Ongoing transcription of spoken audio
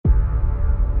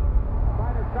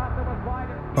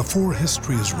Before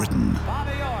history is written,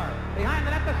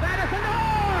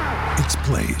 it's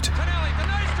played.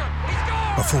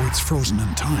 Before it's frozen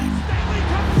in time,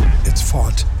 it's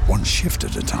fought one shift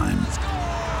at a time.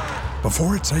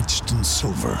 Before it's etched in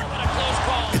silver,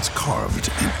 it's carved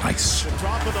in ice.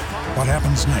 What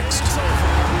happens next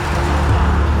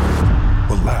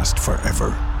will last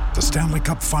forever. The Stanley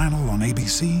Cup Final on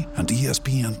ABC and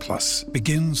ESPN Plus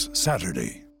begins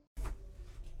Saturday.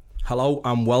 Hello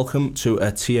and welcome to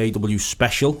a TAW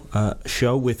special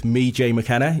show with me, Jay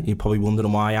McKenna. You're probably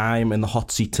wondering why I'm in the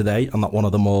hot seat today and not one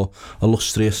of the more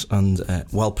illustrious and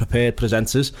well-prepared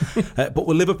presenters. But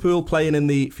with Liverpool playing in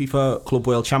the FIFA Club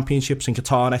World Championships in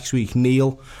Qatar next week,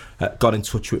 Neil got in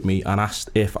touch with me and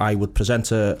asked if I would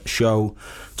present a show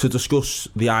to discuss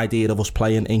the idea of us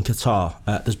playing in Qatar.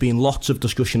 There's been lots of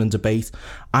discussion and debate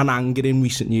and anger in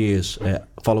recent years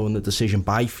following the decision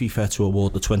by FIFA to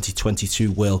award the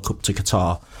 2022 World Cup to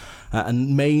Qatar.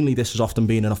 And mainly this has often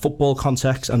been in a football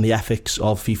context and the ethics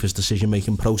of FIFA's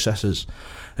decision-making processes.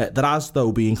 There has,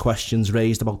 though, been questions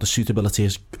raised about the suitability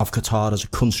of Qatar as a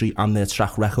country and their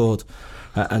track record.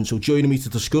 And so joining me to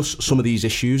discuss some of these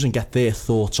issues and get their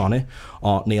thoughts on it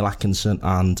are Neil Atkinson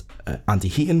and Andy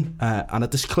Heaton. And a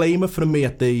disclaimer from me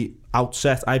at the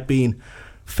outset, I've been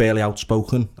fairly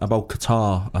outspoken about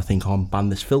Qatar, I think, on Ban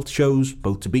This Filth shows,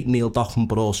 both to beat Neil Dockham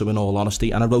but also in all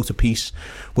honesty. And I wrote a piece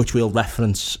which we'll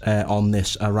reference on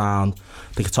this around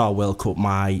the Qatar World Cup.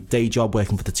 My day job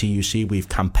working for the TUC, we've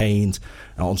campaigned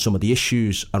on some of the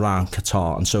issues around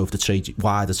Qatar, and so have the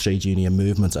wider trade union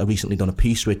movement. I've recently done a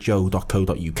piece with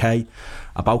joe.co.uk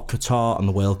about Qatar and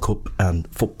the World Cup and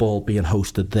football being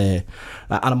hosted there.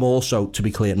 And I'm also, to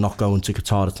be clear, not going to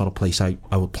Qatar. It's not a place I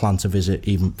would plan to visit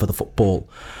even for the football.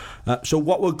 So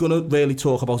what we're going to really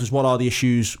talk about is what are the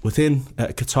issues within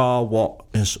Qatar, what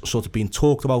has sort of been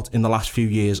talked about in the last few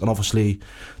years, and obviously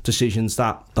decisions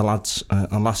that the lads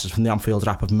and lasses from the Anfield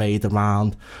Rap have made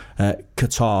around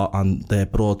Qatar and their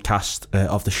broadcast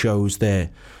of the shows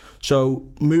there. So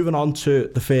moving on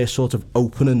to the first sort of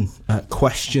opening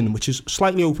question, which is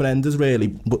slightly open-ended really,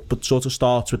 but sort of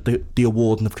starts with the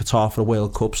awarding of Qatar for the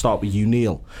World Cup. Start with you,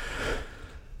 Neil.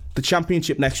 The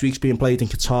championship next week's being played in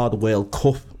Qatar. The World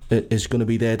Cup is going to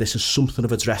be there. This is something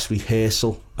of a dress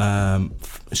rehearsal,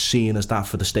 seeing as that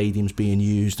for the stadiums being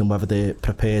used and whether they're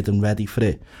prepared and ready for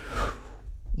it.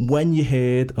 When you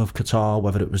heard of Qatar,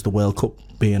 whether it was the World Cup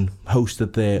being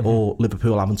hosted there or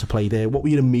Liverpool having to play there, what were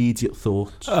your immediate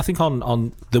thoughts? I think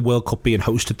on the World Cup being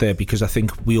hosted there, because I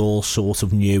think we all sort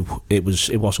of knew it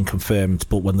wasn't confirmed,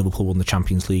 but when Liverpool won the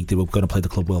Champions League, they were going to play the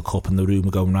Club World Cup, and the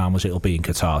rumour going around was it'll be in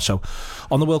Qatar. So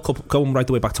on the World Cup, going right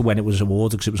the way back to when it was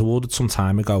awarded, because it was awarded some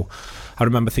time ago, I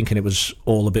remember thinking it was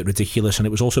all a bit ridiculous, and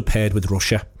it was also paired with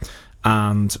Russia.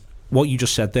 And what you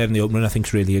just said there in the opening I think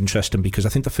is really interesting, because I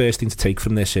think the first thing to take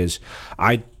from this is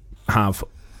I have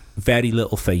very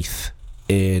little faith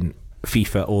in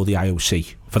FIFA or the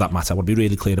IOC for that matter. I want to be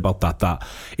really clear about that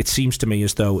it seems to me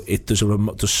as though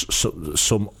there's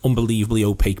some unbelievably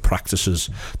opaque practices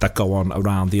that go on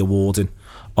around the awarding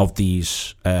of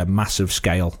these massive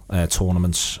scale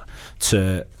tournaments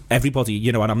to everybody,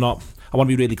 and I want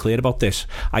to be really clear about this.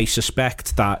 I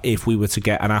suspect that if we were to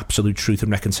get an absolute truth and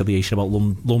reconciliation about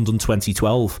London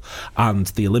 2012 and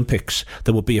the Olympics,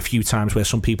 there would be a few times where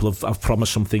some people have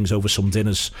promised some things over some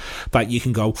dinners that you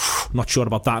can go, not sure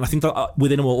about that. And I think that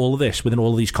within all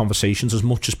of these conversations, as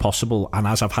much as possible, and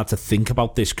as I've had to think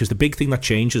about this, because the big thing that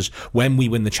changes when we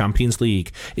win the Champions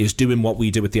League is doing what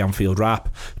we do with the Anfield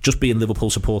Rap, just being Liverpool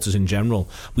supporters in general,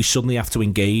 we suddenly have to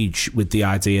engage with the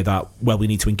idea that, well, we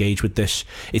need to engage with this.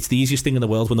 It's the easiest thing in the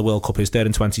world when the World Cup is there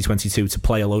in 2022 to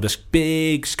play a load of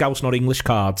big Scouse not English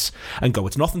cards and go,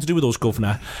 it's nothing to do with us,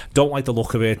 governor, don't like the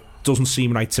look of it, doesn't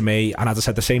seem right to me. And as I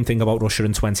said, the same thing about Russia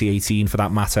in 2018 for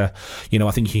that matter.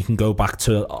 I think you can go back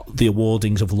to the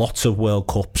awardings of lots of World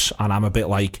Cups and I'm a bit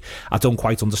like, I don't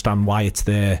quite understand why it's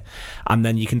there. And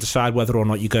then you can decide whether or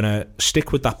not you're going to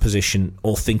stick with that position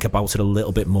or think about it a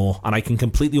little bit more. And I can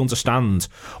completely understand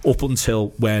up until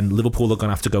when Liverpool are going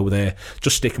to have to go there,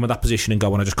 just sticking with that position and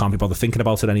going, I just can't be bothered thinking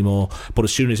about it anymore. But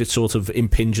as soon as it sort of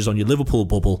impinges on your Liverpool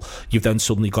bubble, you've then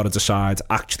suddenly got to decide,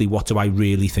 actually, what do I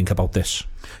really think about this?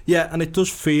 Yeah, and it does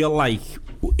feel like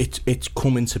it's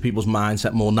come into people's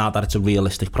mindset more now that it's a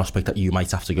realistic prospect that you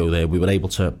might have to go there. We were able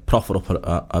to proffer up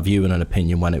a view and an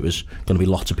opinion when it was going to be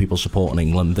lots of people supporting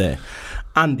England there.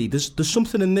 Andy, there's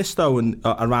something in this though, and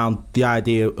around the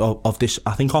idea of this,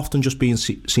 I think often just being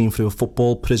seen through a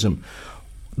football prism.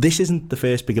 This isn't the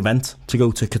first big event to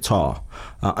go to Qatar,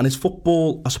 and is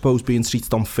football, I suppose, being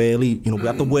treated unfairly? We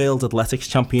had the World Athletics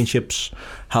Championships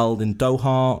held in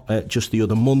Doha just the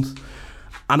other month.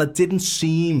 And it didn't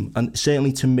seem, and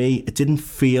certainly to me, it didn't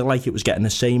feel like it was getting the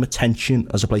same attention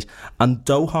as a place. And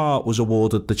Doha was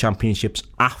awarded the championships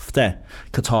after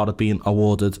Qatar had been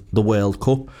awarded the World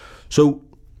Cup. So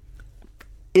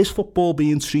is football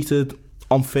being treated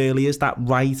unfairly? Is that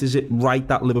right? Is it right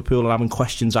that Liverpool are having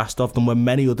questions asked of them when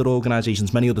many other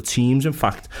organisations, many other teams, in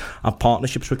fact, have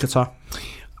partnerships with Qatar?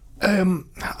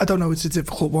 I don't know, it's a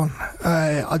difficult one.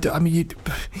 I mean,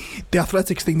 the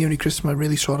athletics thing, the only criticism I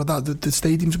really saw of that, the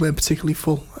stadiums weren't particularly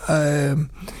full. And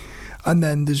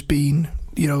then there's been,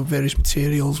 various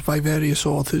materials by various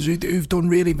authors who've done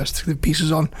really investigative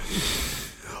pieces on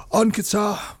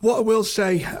Qatar. What I will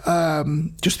say,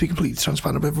 just to be completely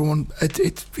transparent with everyone,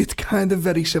 it's kind of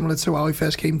very similar to how I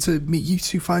first came to meet you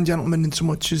two fine gentlemen, in so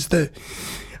much as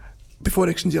before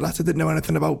Dixon's your letter, didn't know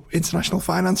anything about international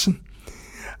financing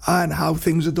and how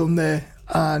things are done there,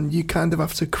 and you kind of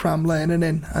have to cram learning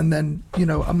in. And then,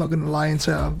 I'm not going to lie and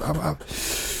say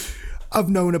I've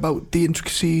known about the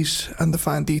intricacies and the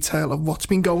fine detail of what's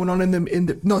been going on in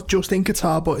the not just in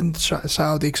Qatar but in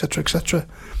Saudi, etc.,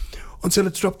 until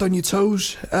it's dropped on your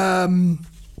toes. I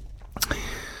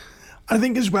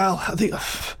think as well, I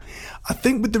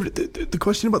think with the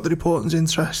question about the reporting is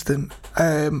interesting.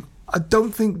 I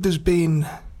don't think there's been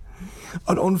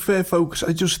an unfair focus.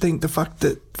 I just think the fact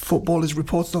that football is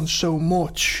reported on so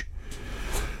much,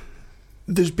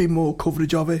 there's been more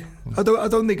coverage of it. I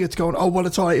don't think it's going,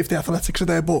 it's alright if the athletics are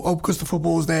there, but because the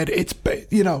football's there, it's,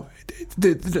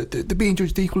 the being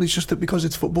judged equally. It's just that because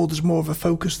it's football, there's more of a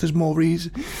focus, there's more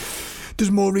reason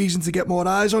to get more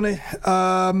eyes on it.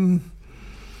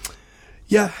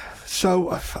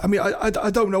 So I mean, I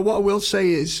don't know. What I will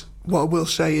say is, and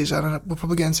we'll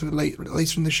probably get into it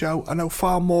later in the show, I know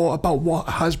far more about what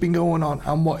has been going on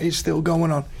and what is still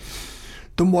going on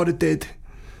than what it did.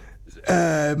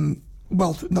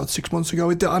 Not 6 months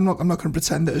ago. I'm not going to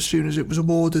pretend that as soon as it was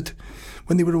awarded,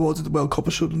 when they were awarded the World Cup,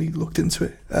 I suddenly looked into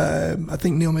it. I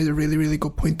think Neil made a really, really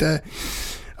good point there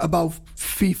about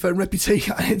FIFA and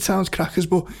reputation. It sounds crackers,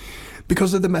 but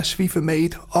because of the mess FIFA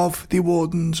made of the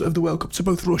awardings of the World Cup to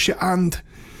both Russia and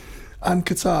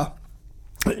Qatar,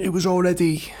 it was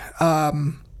already,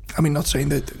 not saying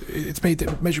that it's made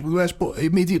it measurably worse, but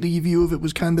immediately your view of it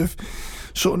was kind of,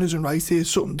 something isn't right here,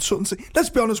 something. Let's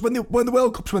be honest, when the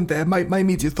World Cups went there, my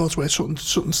immediate thoughts were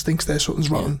something stinks there, something's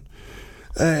rotten.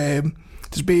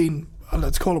 There's been,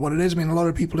 let's call it what it is, a lot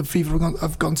of people in FIFA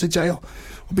have gone to jail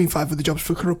or been fired for the jobs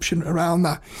for corruption around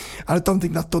that, and I don't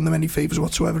think that's done them any favours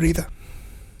whatsoever either.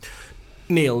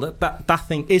 Neil, that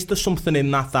thing, is there something in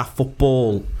that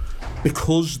football,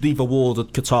 because they've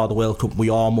awarded Qatar the World Cup, we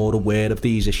are more aware of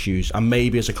these issues, and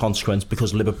maybe as a consequence,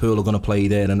 because Liverpool are going to play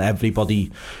there and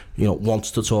everybody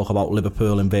wants to talk about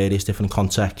Liverpool in various different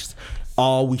contexts,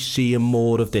 are we seeing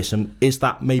more of this? And is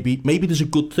that maybe there's a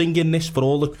good thing in this for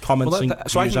all the comments and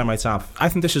views I might have? I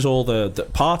think this is all the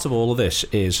part of all of this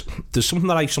is, there's something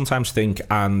that I sometimes think,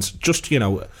 and just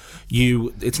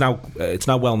it's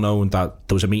now well known that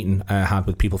there was a meeting had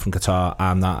with people from Qatar,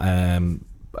 and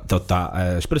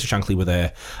that Spirits of Shankly were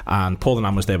there, and Paul and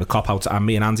Anne was there with Cop Out, and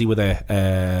me and Andy were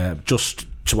there just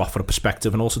to offer a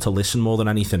perspective and also to listen more than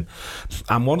anything.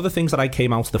 And one of the things that I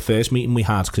came out of the first meeting we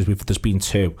had, because there's been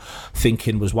two,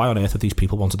 thinking was, why on earth have these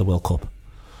people wanted the World Cup?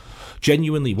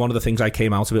 Genuinely, one of the things I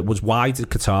came out of it was, why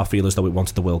did Qatar feel as though it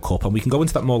wanted the World Cup? And we can go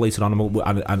into that more later on,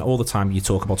 and all the time you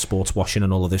talk about sports washing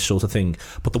and all of this sort of thing.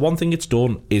 But the one thing it's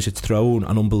done is it's thrown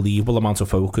an unbelievable amount of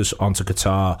focus onto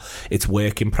Qatar, its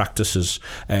working practices,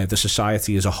 the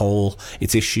society as a whole,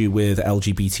 its issue with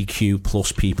LGBTQ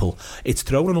plus people. It's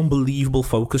thrown an unbelievable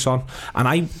focus on. And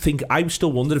I think, I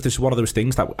still wonder if this is one of those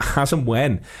things that, as and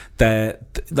when,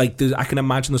 I can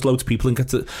imagine there's loads of people in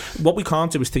Qatar. What we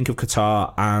can't do is think of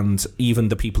Qatar and even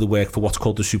the people who work for what's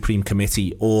called the Supreme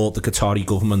Committee or the Qatari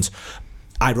government,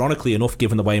 ironically enough,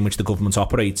 given the way in which the government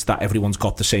operates, that everyone's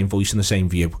got the same voice and the same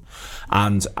view,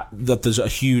 and that there's a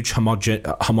huge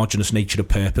homogenous nature of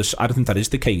purpose. I don't think that is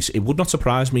the case. It would not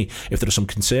surprise me if there are some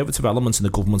conservative elements in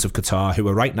the government of Qatar who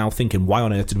are right now thinking, why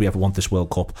on earth did we ever want this World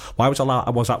Cup? Why was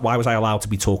I allowed to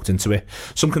be talked into it?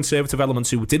 Some conservative elements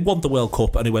who did want the World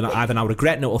Cup and who are either now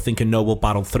regretting it or thinking, no, we'll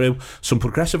battle through. Some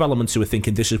progressive elements who are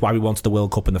thinking, this is why we wanted the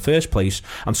World Cup in the first place.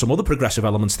 And some other progressive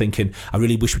elements thinking, I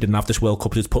really wish we didn't have this World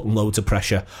Cup, it's putting loads of pressure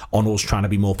pressure on us trying to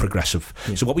be more progressive.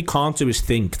 So what we can't do is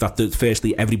think that,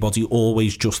 firstly, everybody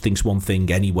always just thinks one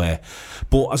thing anywhere.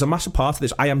 But as a massive part of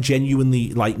this, I am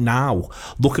genuinely, like, now,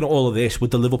 looking at all of this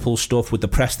with the Liverpool stuff, with the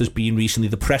press there's been recently,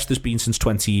 the press there's been since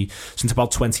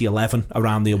about 2011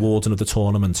 around the awarding of the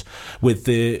tournament, with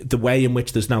the way in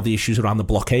which there's now the issues around the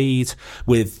blockade,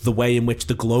 with the way in which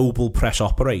the global press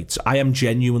operates. I am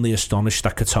genuinely astonished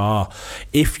that Qatar,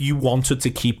 if you wanted to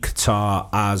keep Qatar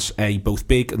as a both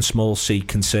big and small c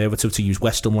conservative, to use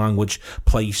Western language,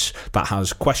 place that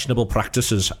has questionable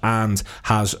practices and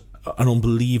has an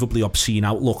unbelievably obscene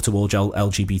outlook towards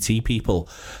LGBT people,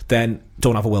 then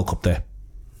don't have a World Cup there.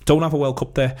 Don't have a World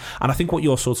Cup there. And I think what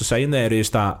you're sort of saying there is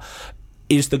that,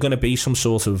 is there going to be some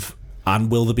sort of,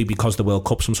 and will there be, because of the World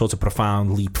Cup, some sort of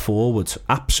profound leap forward?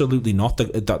 Absolutely not.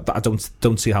 I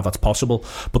don't see how that's possible.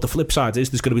 But the flip side is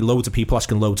there's going to be loads of people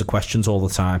asking loads of questions all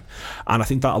the time. And I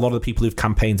think that a lot of the people who've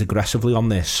campaigned aggressively on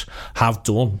this have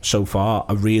done, so far,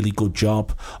 a really good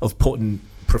job of putting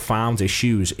profound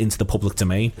issues into the public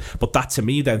domain. But that, to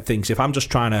me, then thinks, if I'm just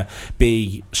trying to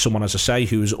be someone, as I say,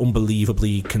 who's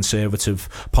unbelievably conservative,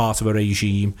 part of a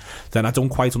regime, then I don't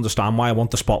quite understand why I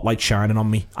want the spotlight shining on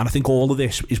me. And I think all of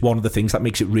this is one of the things that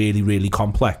makes it really, really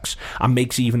complex, and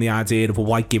makes even the idea of, well,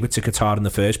 why give it to Qatar in the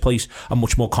first place, a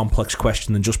much more complex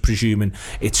question than just presuming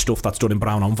it's stuff that's done in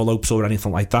brown envelopes or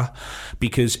anything like that.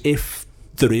 Because if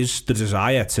there is the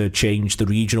desire to change the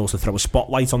region or to throw a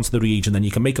spotlight onto the region, then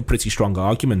you can make a pretty strong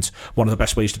argument. One of the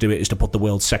best ways to do it is to put the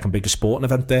world's second biggest sporting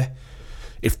event there.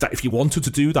 If you wanted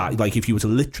to do that, like if you were to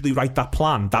literally write that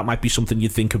plan, that might be something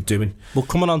you'd think of doing. Well,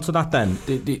 coming on to that then,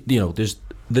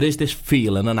 there is this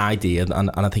feeling and idea,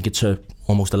 and I think it's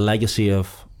almost a legacy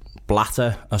of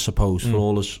Blatter, I suppose, for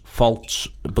all his faults,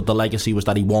 but the legacy was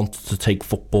that he wanted to take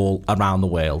football around the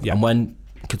world. And when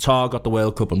Qatar got the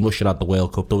World Cup and Russia had the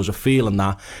World Cup, there was a feeling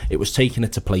that it was taking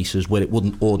it to places where it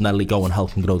wouldn't ordinarily go and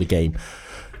help them grow the game.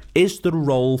 Is there a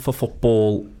role for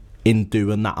football in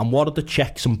doing that, and what are the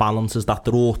checks and balances that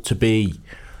there ought to be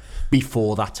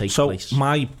before that takes place? So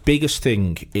my biggest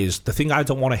thing is, the thing I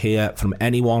don't want to hear from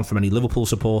anyone, from any Liverpool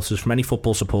supporters, from any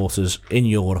football supporters in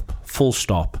Europe, full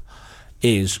stop,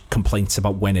 is complaints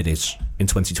about when it is in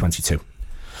 2022.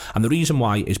 And the reason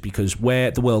why is because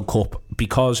where the World Cup,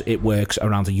 because it works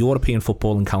around a European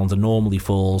footballing calendar, normally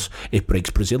falls, it breaks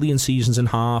Brazilian seasons in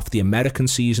half, the American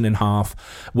season in half.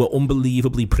 We're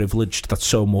unbelievably privileged that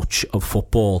so much of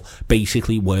football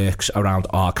basically works around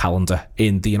our calendar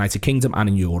in the United Kingdom and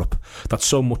in Europe. That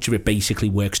so much of it basically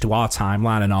works to our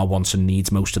timeline and our wants and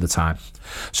needs most of the time.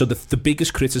 So the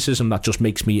biggest criticism that just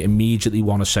makes me immediately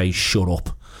want to say, shut up,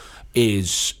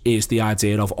 is the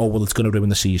idea of, oh, well, it's going to ruin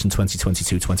the season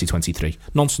 2022-2023.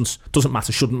 Nonsense. Doesn't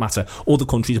matter, shouldn't matter. Other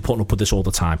countries are putting up with this all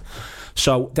the time.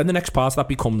 So then the next part of that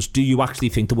becomes, do you actually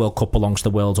think the World Cup belongs to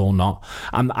the world or not?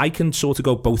 And I can sort of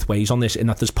go both ways on this, in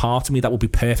that there's part of me that will be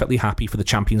perfectly happy for the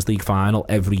Champions League final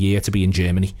every year to be in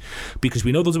Germany, because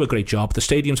we know they'll do a great job. The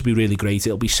stadiums will be really great.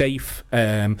 It'll be safe.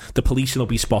 The policing will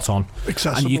be spot on.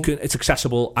 Accessible. And it's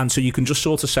accessible. And so you can just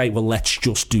sort of say, well, let's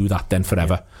just do that then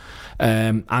forever.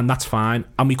 And that's fine.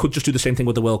 And we could just do the same thing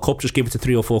with the World Cup, just give it to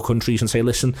 3 or 4 countries and say,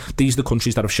 listen, these are the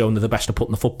countries that have shown they're the best at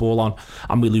putting the football on,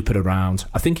 and we loop it around.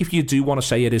 I think if you do want to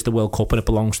say it is the World Cup and it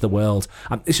belongs to the world,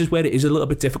 and this is where it is a little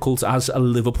bit difficult as a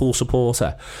Liverpool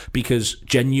supporter, because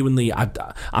genuinely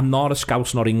I'm not a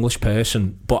Scouse nor English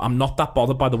person, but I'm not that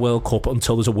bothered by the World Cup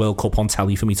until there's a World Cup on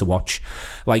telly for me to watch.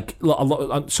 Like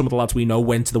some of the lads we know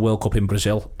went to the World Cup in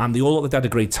Brazil, and they all had a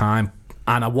great time.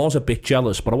 And I was a bit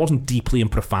jealous, but I wasn't deeply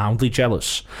and profoundly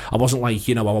jealous. I wasn't like,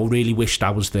 I really wished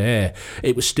I was there.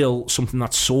 It was still something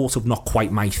that's sort of not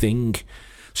quite my thing.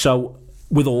 So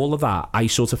with all of that, I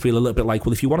sort of feel a little bit like,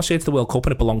 well, if you want to say it's the World Cup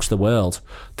and it belongs to the world,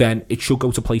 then it should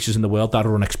go to places in the world that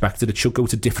are unexpected. It should go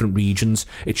to different regions.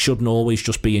 It shouldn't always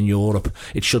just be in Europe.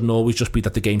 It shouldn't always just be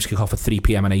that the games kick off at 3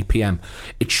 p.m. and 8 p.m.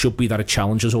 It should be that it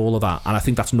challenges all of that. And I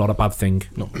think that's not a bad thing.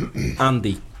 No.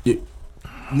 Andy,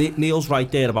 Neil's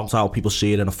right there about how people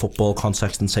see it in a football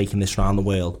context and taking this around the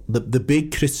world. The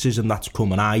big criticism that's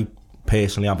come, and I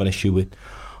personally have an issue with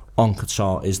on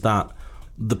Qatar, is that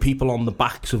the people on the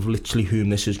backs of literally whom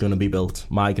this is going to be built,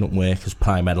 migrant workers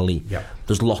primarily,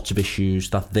 there's lots of issues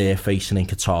that they're facing in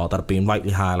Qatar that are being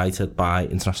rightly highlighted by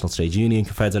International Trade Union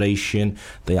Confederation,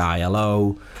 the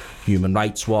ILO, Human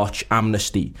Rights Watch,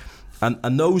 Amnesty.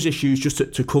 And those issues, just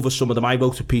to cover some of them, I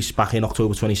wrote a piece back in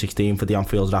October 2016 for the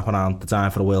Anfield Wraparound Design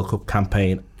for the World Cup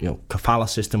campaign. Kafala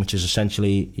system, which is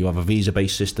essentially you have a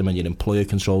visa-based system and your employer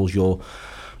controls your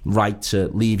right to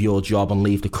leave your job and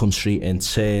leave the country in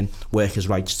turn. Workers'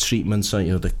 rights treatment, so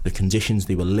the conditions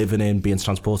they were living in, being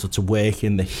transported to work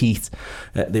in, the heat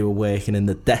they were working in,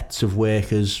 the deaths of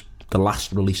workers, the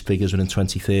last released figures were in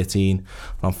 2013.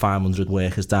 Around 500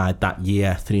 workers died that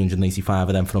year, 385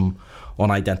 of them from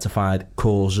unidentified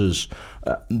causes.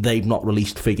 They've not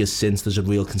released figures since. There's a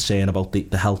real concern about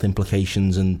the health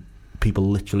implications and people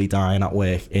literally dying at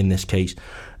work in this case.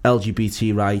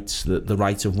 LGBT rights, the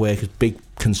rights of workers, big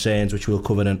concerns which we'll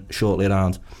cover in shortly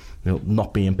around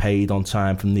not being paid on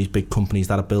time from these big companies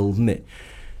that are building it.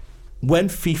 When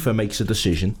FIFA makes a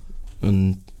decision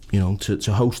and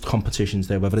to host competitions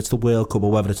there, whether it's the World Cup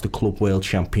or whether it's the Club World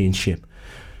Championship,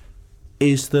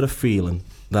 is there a feeling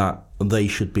that they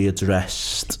should be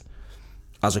addressed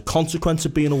as a consequence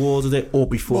of being awarded it or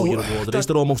before you're awarded? Is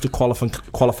there almost a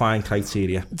qualifying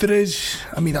criteria? There is.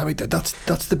 I mean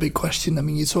that's the big question. I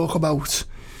mean, you talk about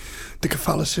the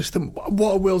kafala system.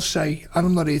 What I will say, and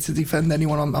I'm not here to defend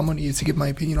anyone, I'm only here to give my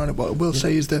opinion on it, what I will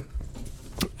say is that,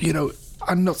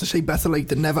 and not to say better late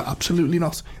than never, absolutely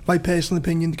not. My personal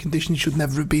opinion, the conditions should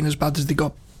never have been as bad as they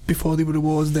got before they were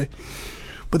awarded it.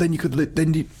 But then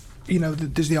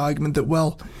there's the argument that,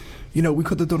 we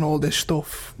could have done all this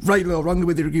stuff, rightly or wrongly,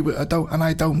 whether you agree with it and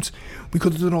I don't. We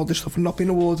could have done all this stuff and not been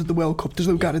awarded the World Cup. There's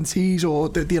no guarantees, or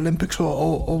the Olympics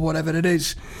or whatever it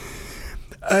is.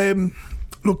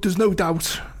 Look, there's no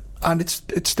doubt, and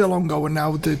it's still ongoing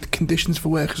now, the conditions for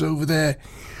workers over there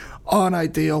aren't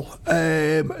ideal.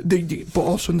 But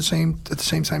also at the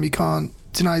same time, you can't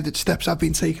deny that steps have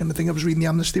been taken. I think I was reading the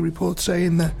Amnesty report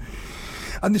saying that,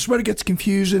 and this is where it gets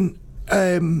confusing.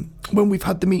 When we've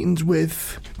had the meetings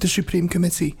with the Supreme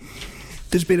Committee,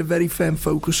 there's been a very firm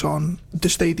focus on the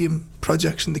stadium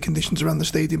projects and the conditions around the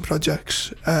stadium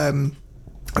projects. I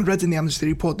read in the Amnesty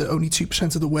report that only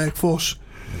 2% of the workforce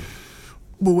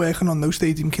were working on those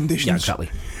stadium conditions. Yeah,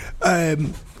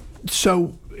 exactly.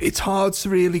 So it's hard to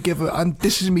really give and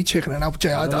this is me chickening out,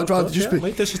 Jay. I'd rather just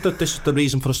mate, this is the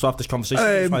reason for us to have this conversation.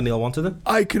 That's why Neil wanted it.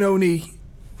 I can only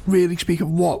really speak of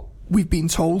what we've been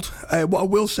told. What I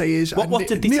will say is... What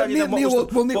did they tell you then?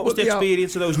 What was the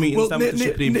experience of those meetings then with the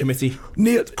Supreme Committee?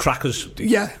 Crackers.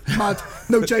 Yeah, mad.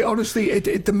 No, Jay, honestly,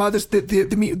 the maddest...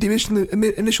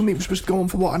 The initial meeting was supposed to go on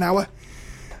for, an hour?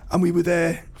 And we were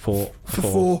there for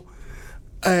 4.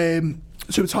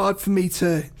 So it's hard for me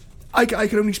to... I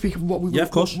can only speak of what we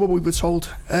were told.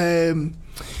 And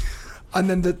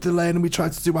then the learning we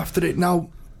tried to do after it. Now,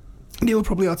 Neil will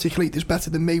probably articulate this better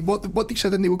than me. What they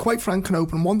said, and they were quite frank and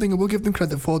open. One thing I will give them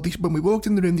credit for, when we walked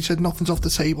in the room, they said nothing's off the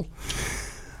table.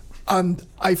 And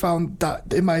I found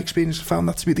that, in my experience, I found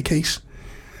that to be the case.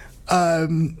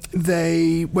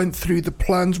 They went through the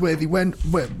plans, where they went,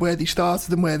 where they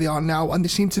started and where they are now, and they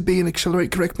seem to be an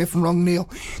accelerate, correct me if I'm wrong, Neil,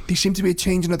 they seem to be a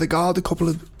changing of the guard about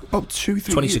 2-3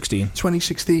 2016.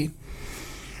 2016.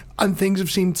 And things have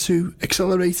seemed to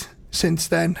accelerate since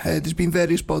then. There's been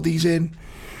various bodies in,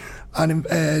 and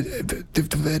they've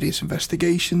done various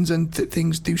investigations, and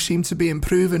things do seem to be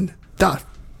improving. That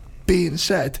being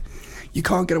said, you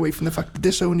can't get away from the fact that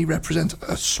this only represents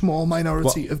a small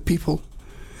minority of people.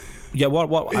 Yeah,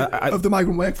 of the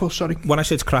migrant workforce, sorry. When I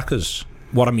say it's crackers,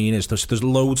 what I mean is there's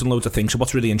loads and loads of things. So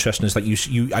what's really interesting is that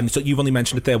you've only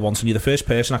mentioned it there once, and you're the first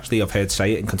person actually I've heard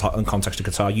say it in context of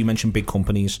Qatar. You mentioned big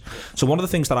companies. So one of the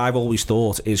things that I've always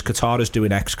thought is Qatar is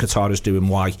doing X, Qatar is doing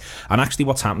Y, and actually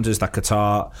what's happened is that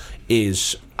Qatar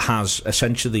has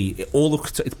essentially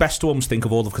it's best to almost think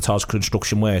of all of Qatar's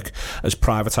construction work as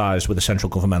privatised with a central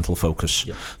governmental focus.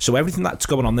 Yeah. So everything that's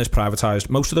going on there is privatised.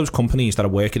 Most of those companies that are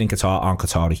working in Qatar aren't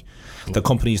Qatari. They're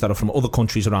companies that are from other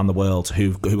countries around the world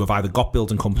who have either got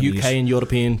building companies. UK and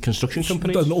European construction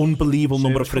companies. An unbelievable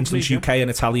number of, for instance, UK and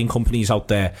Italian companies out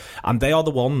there. And they are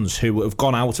the ones who have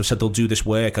gone out, have said they'll do this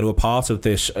work, and who are part of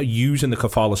this, using the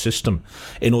kafala system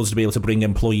in order to be able to bring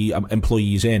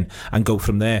employees in and go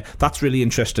from there. That's really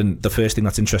interesting. The first thing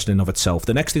that's interesting in of itself.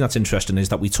 The next thing that's interesting is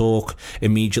that we talk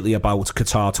immediately about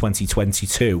Qatar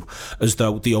 2022 as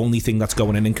though the only thing that's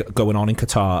going on in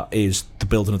Qatar is the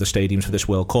building of the stadiums for this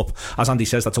World Cup. As Andy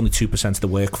says, that's only 2% of the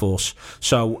workforce.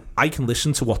 So I can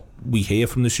listen to what we hear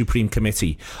from the Supreme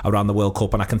Committee around the World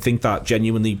Cup, and I can think that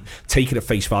genuinely take it at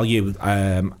face value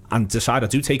and decide I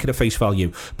do take it at face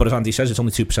value. But as Andy says, it's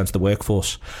only 2% of the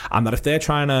workforce, and that if they're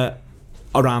trying to,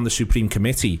 around the Supreme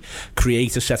Committee,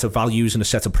 create a set of values and a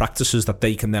set of practices that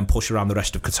they can then push around the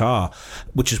rest of Qatar,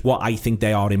 which is what I think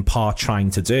they are in part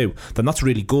trying to do, then that's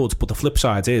really good. But the flip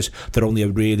side is they're only a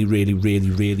really, really, really,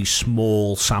 really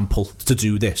small sample to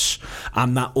do this.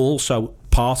 And that also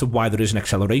part of why there is an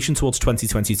acceleration towards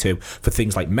 2022 for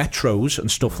things like metros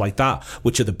and stuff like that,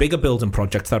 which are the bigger building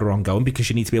projects that are ongoing, because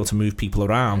you need to be able to move people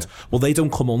around. Well, they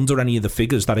don't come under any of the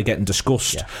figures that are getting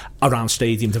discussed around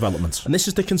stadium development. And this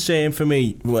is the concern for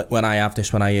me when I have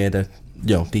this, when I hear that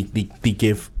they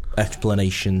give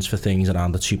explanations for things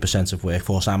around the 2% of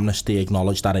workforce. Amnesty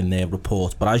acknowledged that in their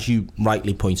report, but as you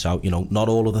rightly point out, not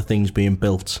all of the things being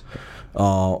built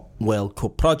are World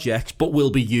Cup projects, but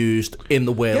will be used in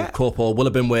the World Cup, or will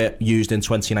have been used in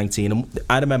 2019. And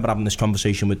I remember having this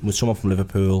conversation with someone from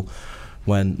Liverpool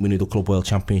when we knew the Club World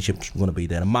Championships were going to be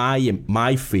there. And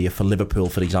my fear for Liverpool,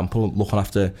 for example, looking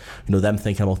after them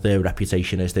thinking about their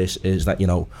reputation is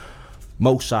that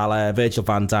Mo Salah, Virgil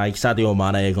van Dijk, Sadio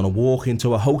Mane are going to walk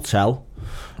into a hotel,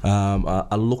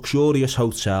 a luxurious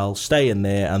hotel, stay in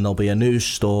there, and there'll be a news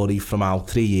story from out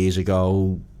 3 years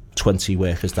ago. 20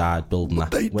 workers died building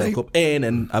that World Cup in,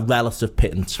 and a relative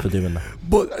pittance for doing that.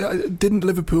 But didn't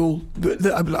Liverpool?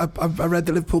 I read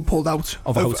that Liverpool pulled out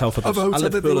of a hotel for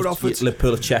this.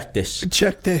 Liverpool have checked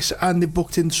this, and they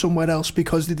booked in somewhere else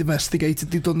because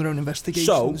they'd done their own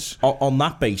investigations. So on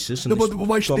that basis, but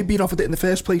why should they be offered it in the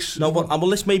first place? No, but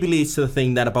this maybe leads to the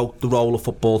thing then about the role of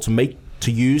football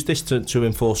to use this to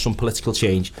enforce some political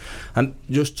change. And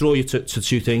just draw you to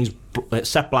two things.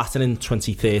 Sepp Blatter in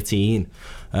 2013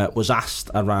 was asked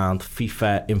around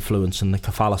FIFA influence in the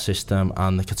kafala system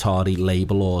and the Qatari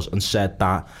labour laws, and said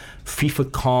that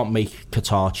FIFA can't make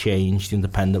Qatar change. The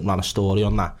Independent ran a story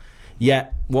on that.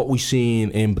 Yet what we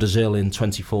seen in Brazil in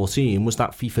 2014 was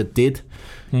that FIFA did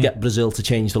get Brazil to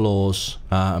change the laws,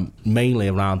 mainly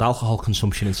around alcohol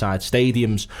consumption inside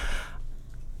stadiums.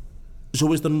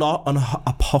 So is there not an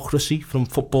hypocrisy from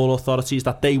football authorities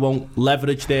that they won't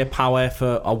leverage their power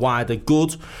for a wider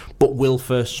good, but will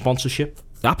for sponsorship?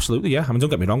 Absolutely, yeah. Don't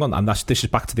get me wrong, and this is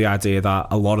back to the idea that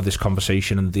a lot of this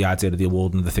conversation and the idea of the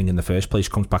award and the thing in the first place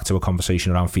comes back to a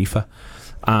conversation around FIFA.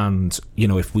 And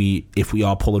if we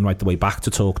are pulling right the way back to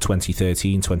talk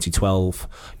 2013, 2012,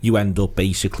 you end up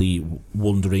basically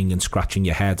wondering and scratching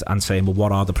your head and saying, well,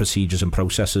 what are the procedures and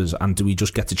processes, and do we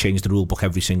just get to change the rule book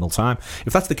every single time?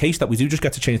 If that's the case, that we do just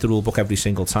get to change the rule book every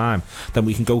single time, then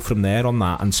we can go from there on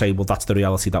that and say, well, that's the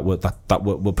reality that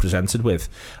we're presented with,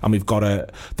 and we've got to.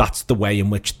 That's the way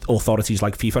in which authorities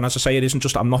like FIFA, and as I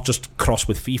say, I'm not just cross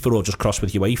with FIFA or just cross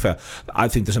with UEFA. I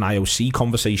think there's an IOC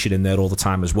conversation in there all the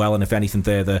time as well, and if anything,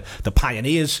 they're the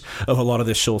pioneers of a lot of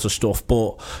this sort of stuff.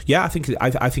 But yeah, I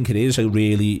think it is a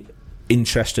really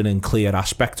interesting and clear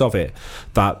aspect of it,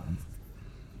 that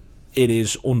it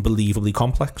is unbelievably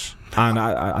complex,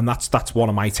 and that's one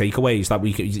of my takeaways, that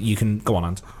you can go on,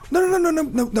 and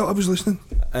no, I was listening.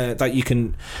 That you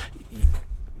can,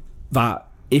 that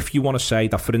if you want to say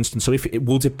that, for instance, so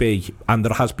would it be, and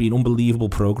there has been unbelievable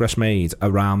progress made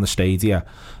around the stadia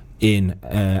in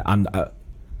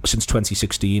since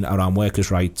 2016 around workers'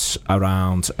 rights,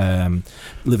 around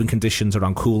living conditions,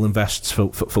 around cooling vests for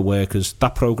workers.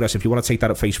 That progress, if you want to take that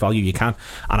at face value, you can,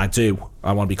 and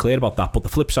I want to be clear about that. But the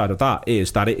flip side of that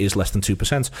is that it is less than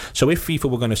 2%. So if FIFA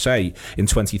were going to say in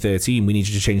 2013 we need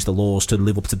you to change the laws to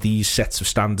live up to these sets of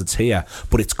standards here,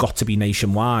 but it's got to be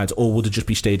nationwide, or would it just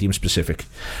be stadium specific?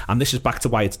 And this is back to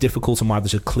why it's difficult and why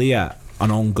there's a clear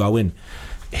and ongoing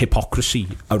hypocrisy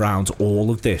around all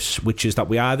of this, which is that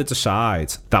we either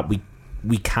decide that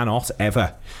we cannot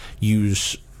ever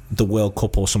use the World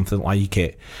Cup or something like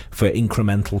it for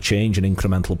incremental change and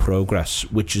incremental progress,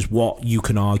 which is what you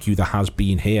can argue there has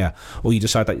been here, or you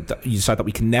decide that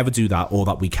we can never do that, or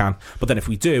that we can. But then if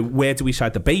we do, where do we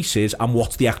decide the base is, and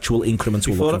what's the actual increments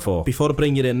we're looking for? Before I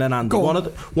bring you in then, Andy,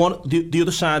 the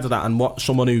other side of that, and what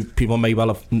someone who people may well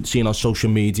have seen on social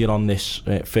media on this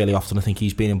fairly often, I think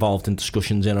he's been involved in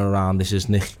discussions in and around this, is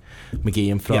Nick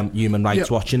McGeehan from Human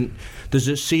Rights Watch. And there's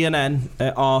a CNN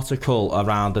article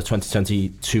around the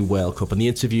 2022 World Cup, and they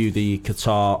interview the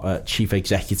Qatar chief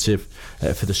executive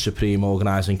for the Supreme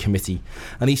Organising Committee,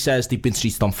 and he says they've been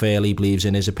treated unfairly. He believes,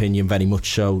 in his opinion, very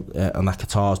much so, and that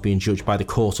Qatar is being judged by the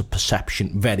court of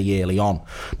perception very early on.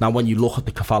 Now, when you look at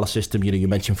the kafala system, you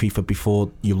mentioned FIFA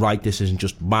before. You're right, this isn't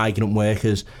just migrant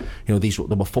workers. There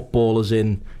were footballers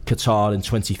in Qatar in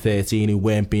 2013 who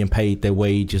weren't being paid their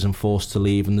wages and forced to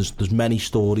leave, and there's many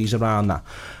stories around that.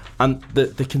 And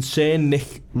the concern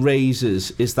Nick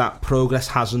raises is that progress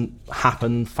hasn't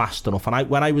happened fast enough. And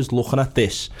when I was looking at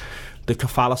this, the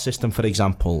kafala system, for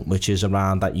example, which is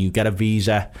around that you get a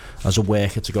visa as a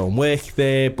worker to go and work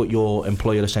there, but your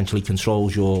employer essentially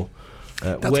controls your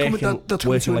that's coming to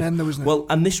an end, though, isn't it? Well,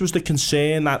 and this was the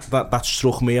concern that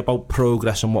struck me about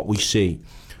progress and what we see.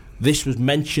 This was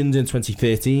mentioned in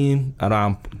 2013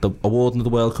 around the awarding of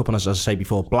the World Cup, and as I say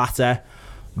before, Blatter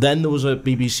Then there was a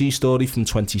BBC story from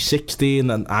 2016,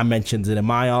 and I mentioned it in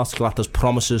my article that there's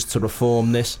promises to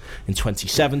reform this. In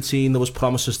 2017 there was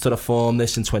promises to reform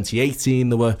this. In 2018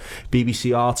 there were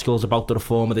BBC articles about the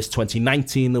reform of this.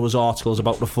 2019 there was articles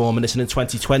about reforming this, and in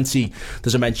 2020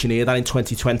 there's a mention here that in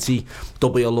 2020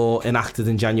 there'll be a law enacted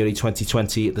in January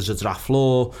 2020. There's a draft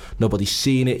law, nobody's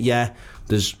seen it yet.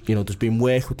 There's been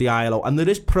work with the ILO, and there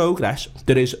is progress.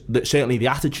 There is certainly the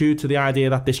attitude to the idea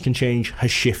that this can change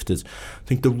has shifted. I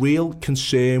think the real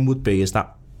concern would be is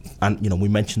that, and we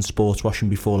mentioned sports washing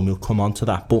before, and we'll come on to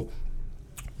that, but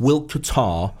will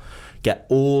Qatar get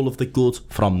all of the good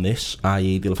from this,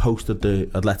 i.e. they'll have hosted the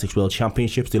Athletics World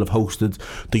Championships, they'll have hosted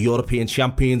the European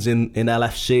Champions in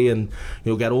LFC, and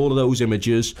you'll get all of those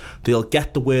images, they'll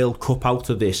get the World Cup out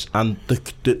of this, and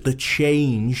the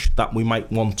change that we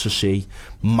might want to see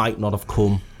might not have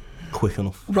come quick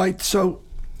enough. Right, so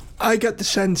I get the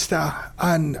sense that,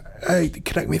 and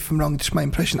correct me if I'm wrong, just my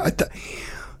impression,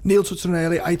 Neil touched on it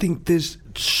earlier, I think there's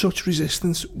such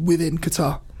resistance within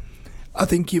Qatar. I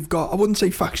think you've got, I wouldn't say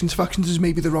factions is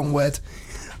maybe the wrong word.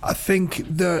 I think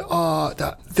there's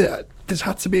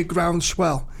had to be a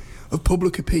groundswell of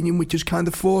public opinion which has kind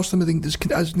of forced them. I think there's,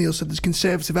 as Neil said, there's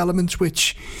conservative elements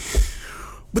which,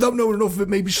 without knowing enough of it,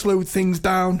 maybe slowed things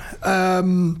down. I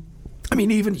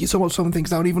mean, even you saw some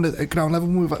things down, even at ground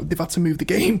level, they've had to move the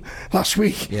game last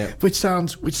week, which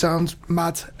sounds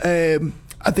mad.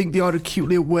 I think they are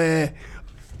acutely aware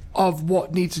of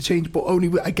what needs to change, but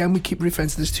only, again, we keep referring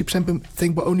to this 2%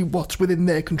 thing, but only what's within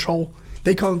their control.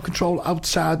 They can't control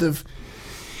outside of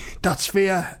that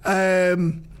sphere. I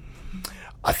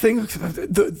think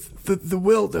the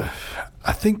will,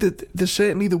 I think that there's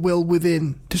certainly the will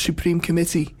within the Supreme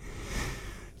Committee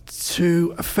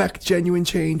to affect genuine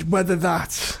change, whether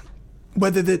there's a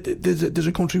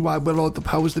countrywide will or the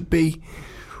powers that be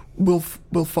will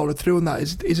follow through, and that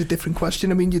is a different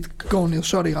question. I mean, you'd go on, Neil.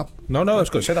 Sorry, No, I was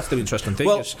going to say that's the interesting thing.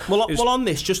 Well, on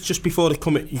this, just before you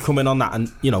come in on that,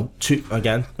 and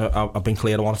I've been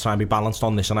clear. I want to try and be balanced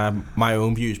on this, and I have my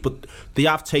own views. But they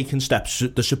have taken steps.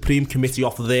 The Supreme Committee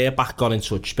off their back got in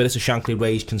touch. Spirits of Shankly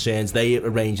raised concerns. They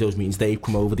arranged those meetings. They've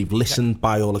come over. They've listened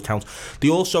by all accounts. They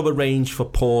also arranged for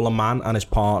Paul Aman and his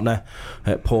partner.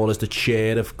 Paul is the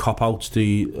chair of Cop Out,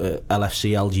 the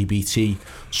LFC LGBT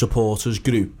supporters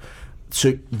group,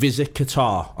 to visit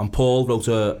Qatar, and Paul wrote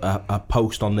a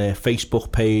post on their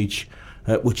Facebook page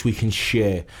which we can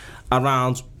share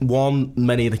around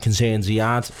many of the concerns he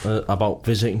had about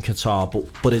visiting Qatar,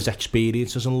 but his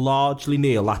experiences, and largely,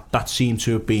 Neil, that seemed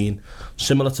to have been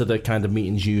similar to the kind of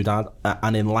meetings you'd had,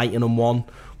 an enlightening one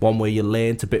where you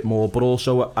learned a bit more, but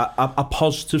also a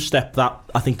positive step that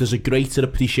I think there's a greater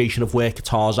appreciation of where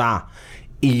Qatar's at,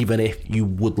 even if you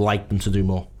would like them to do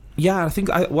more. Yeah, I think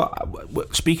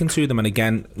speaking to them, and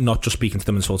again, not just speaking to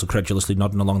them and sort of credulously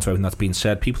nodding along to everything that's been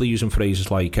said, people are using phrases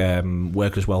like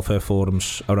workers' welfare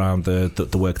forums around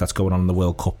the work that's going on in the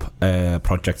World Cup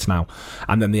project now,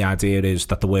 and then the idea is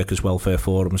that the workers' welfare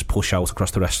forums push out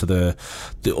across the rest of the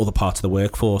other parts of the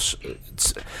workforce.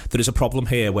 There is a problem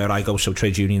here where I go, so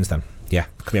trade unions then? Yeah,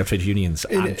 can we have trade unions?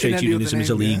 And trade unionism is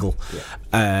illegal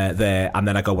there. And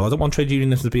then I go, well, I don't want trade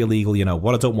unionism to be illegal,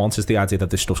 What I don't want is the idea that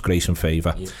this stuff's grace and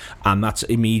favour. Yeah. And that's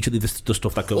immediately the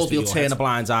stuff that goes to your head. Or they'll turn a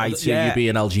blind eye to you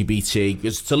being LGBT.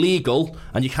 It's illegal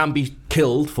and you can be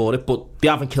killed for it, but they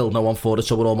haven't killed no one for it,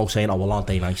 so we're almost saying, oh, well, aren't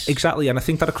they nice? Exactly, and I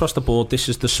think that across the board, this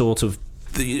is the sort of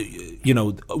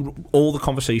all the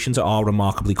conversations are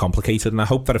remarkably complicated, and I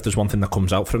hope that if there's one thing that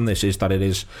comes out from this is that it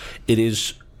is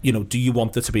do you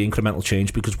want there to be incremental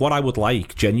change? Because what I would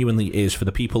like genuinely is for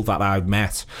the people that I've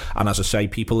met, and as I say,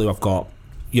 people who I've got,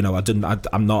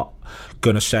 I'm not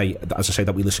going to say, as I say,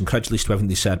 that we listen credulously to everything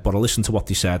they said, but I listened to what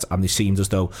they said, and they seemed as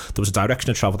though there was a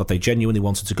direction of travel that they genuinely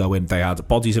wanted to go in. They had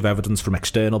bodies of evidence from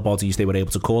external bodies they were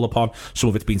able to call upon. Some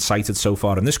of it's been cited so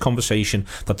far in this conversation,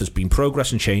 that there's been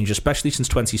progress and change, especially since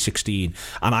 2016,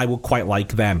 and I would quite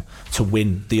like them to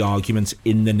win the argument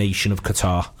in the nation of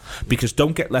Qatar. Because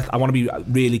I want to be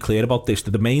really clear about this,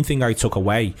 that the main thing I took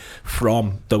away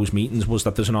from those meetings was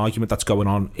that there's an argument that's going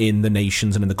on in the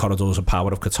nations and in the corridors of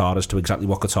power of Qatar as to exactly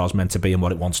what Qatar's meant to be and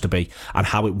what it wants to be, and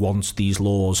how it wants these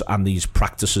laws and these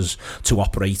practices to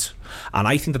operate. And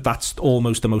I think that that's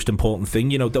almost the most important thing.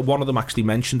 That one of them actually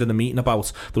mentioned in the meeting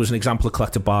about there was an example of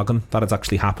collective bargain that had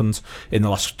actually happened in the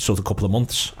last sort of couple of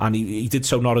months, and he did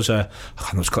so not as it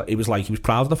was like he was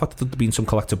proud of the fact that there'd been some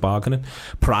collective bargaining,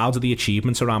 proud of the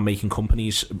achievements around making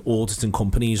auditing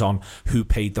companies on who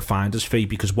paid the finder's fee,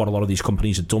 because what a lot of these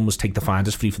companies had done was take the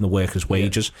finder's fee from the workers'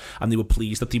 wages, and they were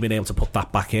pleased that they'd been able to put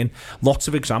that back in. Lots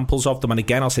of examples of them. And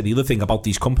again, I'll say the other thing about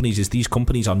these companies is these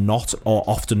companies are not, or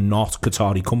often not,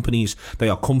 Qatari companies. companies. They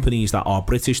are companies that are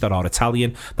British, that are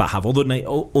Italian, that have other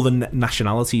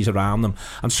nationalities around them.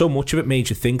 And so much of it made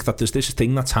you think that there's this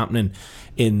thing that's happening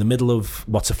in the middle of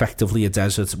what's effectively a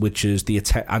desert, which is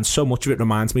and so much of it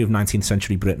reminds me of 19th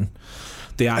century Britain.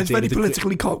 It's very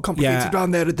politically complicated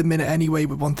around there at the minute anyway,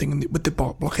 with one thing, with the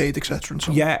blockade, etc. and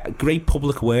so on. Yeah, great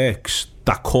public works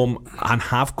that come and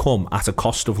have come at a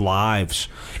cost of lives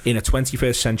in a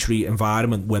 21st century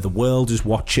environment where the world is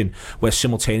watching, where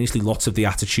simultaneously lots of the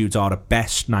attitudes are at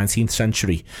best 19th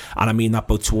century. And I mean that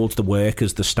both towards the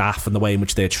workers, the staff, and the way in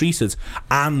which they're treated,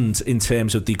 and in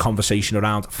terms of the conversation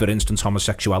around, for instance,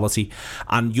 homosexuality.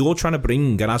 And you're trying to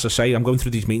bring, and as I say, I'm going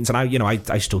through these meetings, and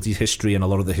I studied history, and a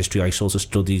lot of the history I sort of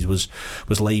studied was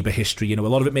Labour history. A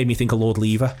lot of it made me think of Lord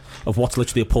Lever, of what's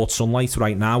literally a Port Sunlight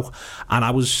right now. And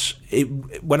I was...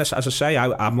 as I say,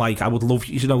 I'm like, I would love,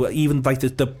 even like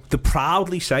the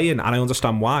proudly saying, and I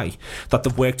understand why, that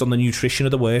they've worked on the nutrition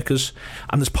of the workers.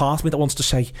 And there's part of me that wants to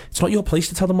say, it's not your place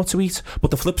to tell them what to eat.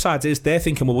 But the flip side is they're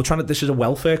thinking, well, this is a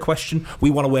welfare question. We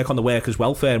want to work on the workers'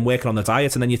 welfare and working on the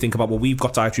diet. And then you think about, well, we've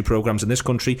got dietary programs in this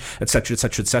country, etc.,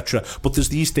 etc., etc. But there's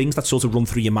these things that sort of run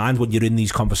through your mind when you're in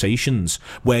these conversations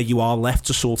where you are left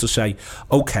to sort of say,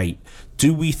 okay,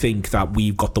 do we think that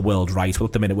we've got the world right? Well,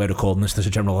 at the minute we're recording this, there's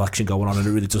a general election going on and it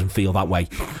really doesn't feel that way.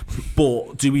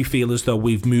 But do we feel as though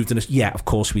we've moved in a... Yeah, of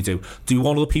course we do. Do we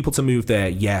want other people to move there?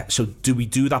 Yeah. So do we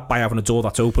do that by having a door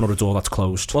that's open or a door that's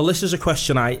closed? Well, this is a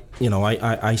question I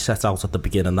set out at the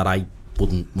beginning, that I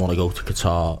wouldn't want to go to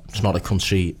Qatar. It's not a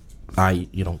country I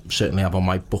certainly have on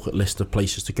my bucket list of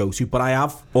places to go to, but I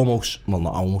have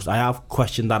I have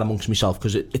questioned that amongst myself,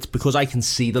 because it's because I can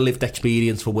see the lived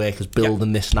experience for workers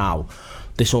building this now,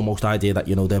 this almost idea that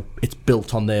it's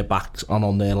built on their backs and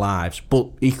on their lives. But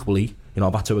equally,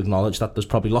 I've had to acknowledge that there's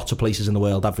probably lots of places in the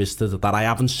world I've visited that I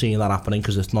haven't seen that happening,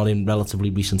 because it's not in relatively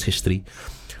recent history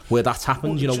where that's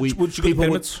happened. Would you go to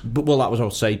pyramids? Well, that was what I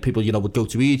would say. People, would go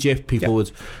to Egypt. People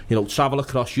would, travel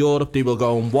across Europe. They will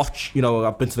go and watch.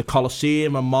 I've been to the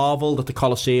Colosseum and marvelled at the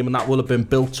Colosseum, and that will have been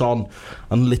built on,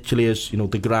 and literally as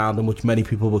the ground in which many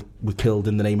people were killed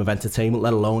in the name of entertainment,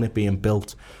 let alone it being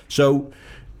built. So,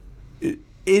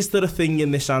 is there a thing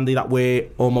in this, Andy, that we're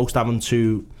almost having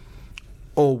to,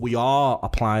 or we are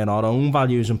applying our own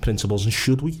values and principles, and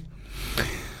should we?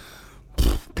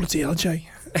 Bloody hell, Jay.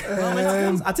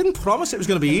 I didn't promise it was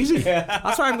going to be easy.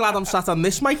 That's why I'm glad I'm sat on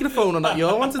this microphone and not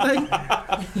your one today.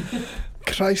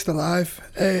 Christ alive.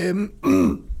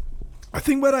 I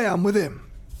think where I am with it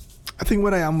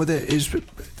is,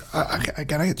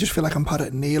 again, I just feel like I'm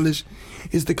parroting Neil, is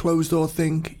the closed door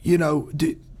thing. Are you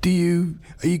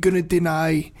going to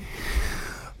deny?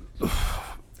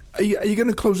 Are you going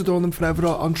to close the door on them forever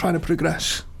on trying to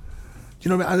progress? You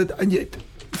know what I mean? And yet,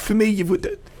 for me,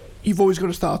 you've always got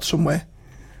to start somewhere.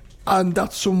 And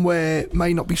that somewhere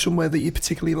may not be somewhere that you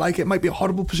particularly like. It might be a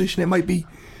horrible position. It might be,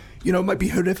 it might be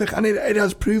horrific. And it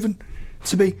has proven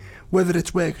to be, whether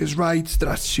it's workers' rights, their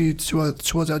attitude towards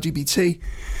LGBT.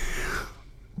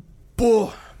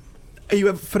 But are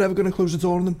you forever going to close the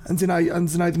door on them and deny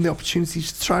them the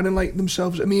opportunities to try and enlighten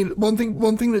themselves? I mean, one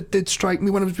thing that did strike me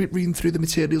when I was reading through the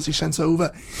materials he sent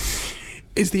over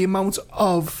is the amount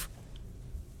of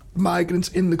migrants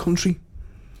in the country.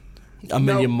 A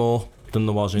million more than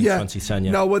there was in 2010,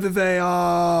 yeah. Now, whether they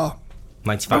are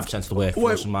 95% of the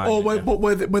workforce,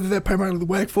 whether they're primarily the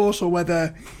workforce, or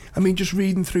whether, I mean, just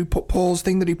reading through Paul's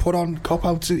thing that he put on Cop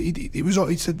Out, he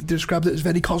described it as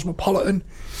very cosmopolitan,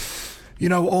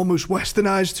 almost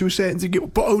westernised to a certain degree,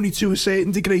 but only to a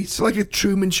certain degree. It's like a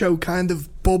Truman Show kind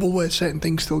of bubble where certain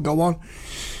things still go on.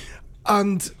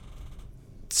 And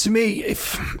to me,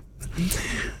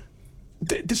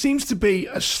 there seems to be,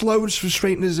 as slow and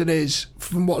frustrating as it is,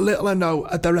 from what little I know,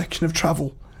 a direction of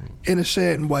travel in a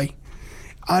certain way.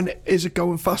 And is it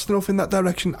going fast enough in that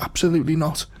direction? Absolutely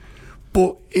not.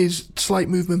 But is slight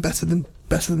movement better than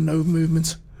no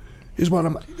movement? Is what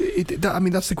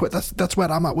that's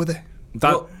where I'm at with it.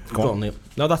 That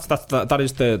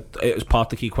is part of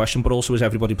the key question, but also is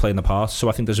everybody playing the part? So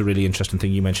I think there's a really interesting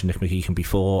thing. You mentioned Nick McGeechan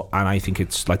before, and I think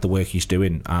it's like the work he's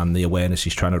doing and the awareness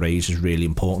he's trying to raise is really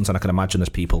important. And I can imagine there's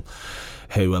people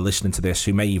who are listening to this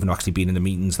who may even actually been in the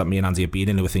meetings that me and Andy have been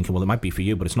in, who are thinking, well, it might be for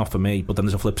you, but it's not for me. But then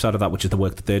there's a flip side of that, which is the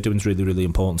work that they're doing is really, really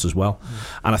important as well.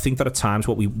 And I think that at times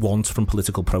what we want from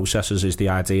political processes is the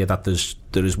idea that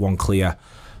there is one clear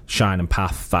shining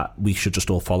path that we should just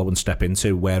all follow and step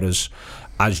into, whereas,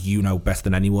 as you know better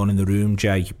than anyone in the room,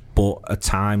 Jay, but at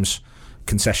times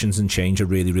concessions and change are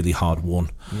really, really hard won.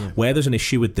 Where there's an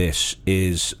issue with this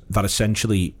is that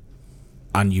essentially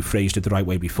and you phrased it the right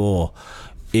way before,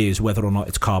 is whether or not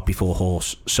it's cart before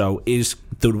horse. So is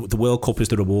the World Cup is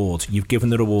the reward. You've given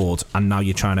the reward, and now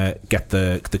you're trying to get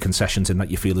the concessions in that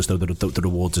you feel as though the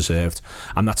reward deserved.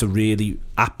 And that's a really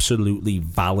absolutely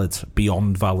valid,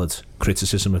 beyond valid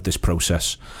criticism of this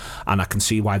process. And I can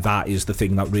see why that is the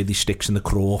thing that really sticks in the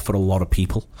craw for a lot of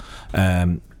people.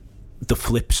 The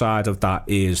flip side of that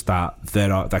is that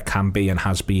there can be and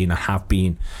have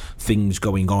been things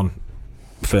going on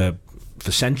for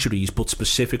centuries, but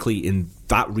specifically in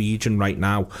that region right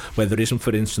now, where there isn't,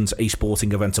 for instance, a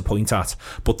sporting event to point at,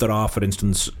 but there are, for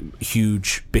instance,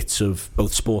 huge bits of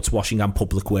both sports washing and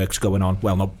public works going on.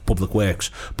 Well, not public works,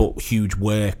 but huge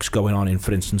works going on in,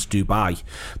 for instance, Dubai,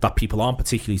 that people aren't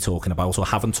particularly talking about or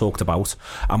haven't talked about.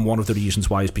 And one of the reasons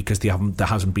why is because there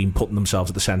hasn't been putting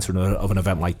themselves at the centre of an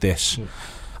event like this.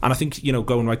 And I think,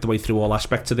 going right the way through all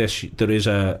aspects of this, there is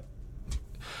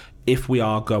if we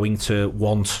are going to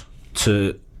want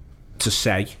to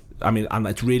say, and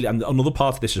it's really, and another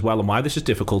part of this as well, and why this is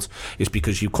difficult, is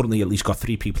because you've currently at least got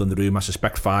 3 people in the room, I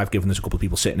suspect 5, given there's a couple of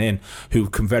people sitting in, who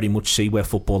can very much see where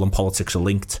football and politics are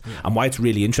linked. And why it's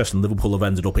really interesting Liverpool have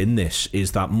ended up in this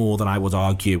is that more than I would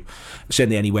argue,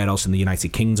 certainly anywhere else in the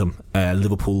United Kingdom,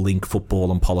 Liverpool link football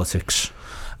and politics.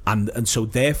 And so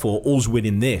therefore us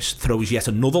winning this throws yet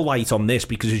another light on this,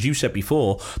 because as you said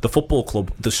before, the football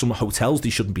club, there's some hotels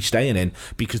they shouldn't be staying in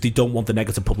because they don't want the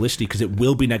negative publicity, because it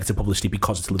will be negative publicity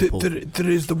because it's Liverpool. There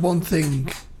is the one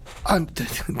thing, and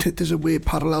there's a weird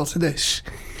parallel to this,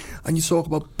 and you talk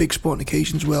about big sporting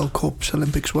occasions, World Cups,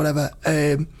 Olympics, whatever,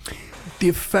 the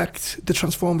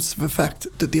transformative effect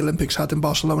that the Olympics had in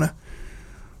Barcelona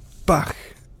back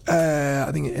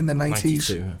I think in the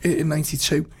 90s, in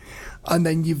 92. And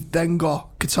then you've then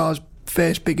got Qatar's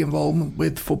first big involvement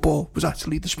with football was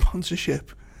actually the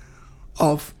sponsorship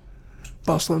of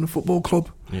Barcelona Football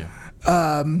Club. Yeah.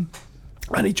 And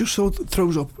it just sort of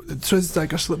throws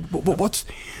like a slip. But what's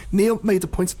Neil made the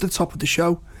point at the top of the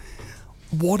show?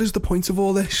 What is the point of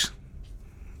all this?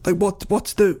 Like,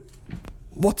 what's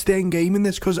the end game in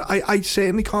this? Because I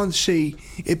certainly can't see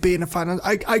it being a finance.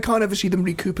 I can't ever see them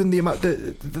recouping the amount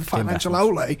the financial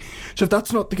outlay. So if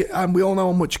that's not the, and we all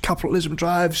know how much capitalism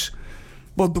drives,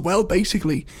 well, the world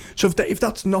basically. So if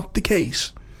that's not the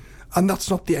case, and that's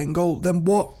not the end goal, then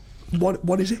what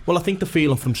is it? Well, I think the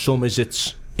feeling from some is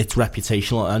it's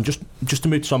reputational, and just to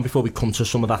move on before we come to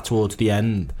some of that towards the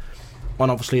end. And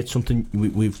obviously it's something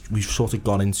we've sort of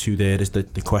gone into there, is the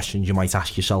questions you might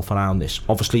ask yourself around this.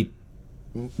 Obviously,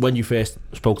 when you first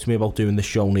spoke to me about doing this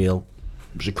show, Neil,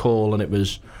 it was a call, and it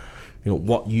was,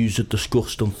 what you had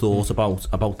discussed and thought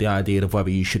about the idea of whether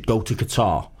you should go to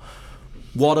Qatar.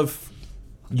 What have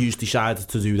you decided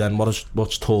to do then?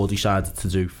 What's TAW decided to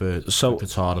do for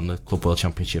Qatar and the Club World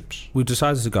Championships? We've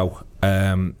decided to go.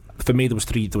 For me, there was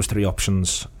three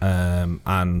options,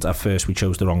 and at first we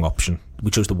chose the wrong option. We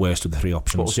chose the worst of the 3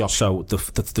 options. What was the option? So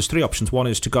there's 3 options. One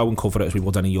is to go and cover it as we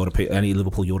would any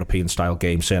Liverpool European style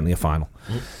game, certainly a final.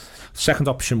 Second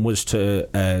option was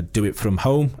to do it from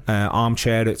home,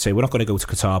 armchair it, say we're not going to go to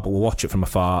Qatar, but we'll watch it from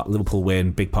afar. Liverpool win,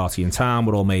 big party in town,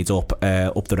 we're all made up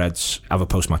the Reds, have a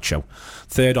post-match show.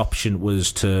 Third option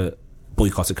was to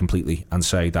boycott it completely and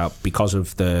say that because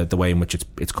of the way in which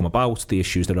it's come about, the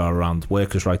issues that are around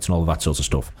workers' rights and all of that sort of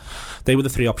stuff. They were the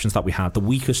 3 options that we had. The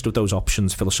weakest of those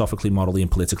options, philosophically, morally and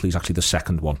politically, is actually the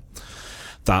second one.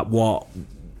 That what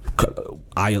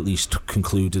I at least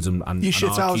concluded and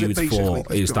argued for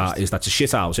is that to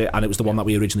shit house it, and it was the one that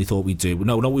we originally thought we'd do.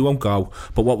 No, we won't go,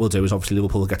 but what we'll do is obviously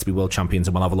Liverpool will get to be world champions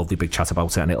and we'll have a lovely big chat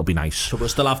about it and it'll be nice. So we'll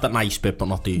still have that nice bit, but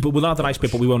not the... But we'll have the nice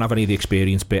bit, but we won't have any of the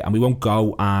experience bit, and we won't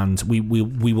go, and we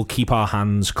will keep our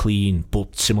hands clean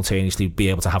but simultaneously be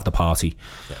able to have the party.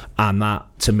 Yeah. And that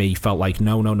to me felt like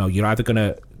no, you're either going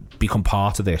to become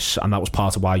part of this, and that was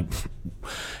part of why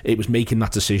it was making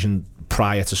that decision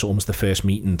prior to almost the first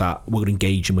meeting that we're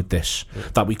engaging with this. Yeah.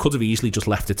 That we could have easily just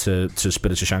left it to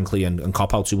Spirits of Shankly and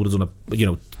Cop-Outs, who would have done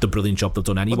the brilliant job they've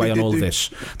done anyway on all of this,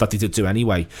 that they did do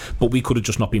anyway. But we could have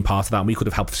just not been part of that, and we could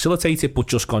have helped facilitate it, but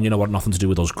just gone, nothing to do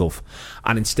with us, Gov.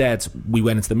 And instead, we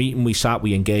went into the meeting, we sat,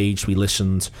 we engaged, we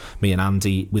listened, me and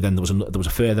Andy. There was a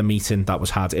further meeting that was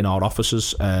had in our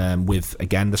offices with,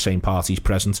 again, the same parties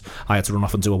present. I had to run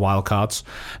off and do a wild cards,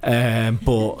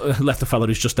 but left the fella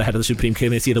who's just the head of the Supreme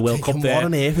Committee of the World Cup there. What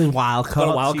on earth is wild cards?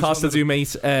 Got a wild cards to do, mate.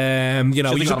 Should have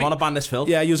got him on a ban this film.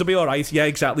 Yeah, you'll be alright. Yeah,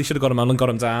 exactly. Should have got him on and got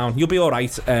him down. You'll be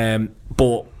alright.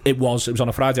 But it was on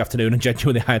a Friday afternoon, and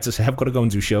genuinely I had to say, I've got to go and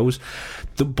do shows.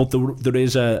 But there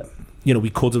is a... we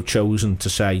could have chosen to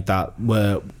say that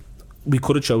we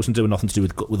could have chosen doing nothing to do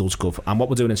with us, Gov. And what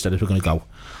we're doing instead is we're going to go.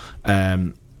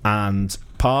 And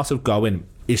part of going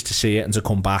is to see it and to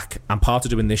come back. And part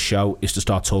of doing this show is to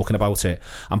start talking about it.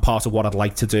 And part of what I'd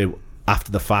like to do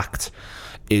after the fact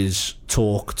is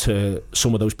talk to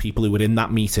some of those people who were in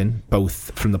that meeting,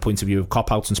 both from the point of view of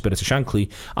Cop-Out and Spirit of Shankly,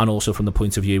 and also from the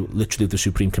point of view, literally, of the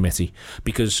Supreme Committee.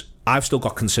 Because I've still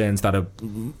got concerns that are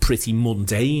pretty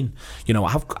mundane. You know,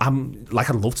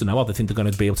 I'd love to know how they think they're going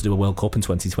to be able to do a World Cup in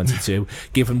 2022,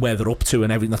 given where they're up to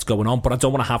and everything that's going on. But I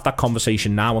don't want to have that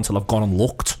conversation now until I've gone and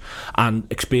looked and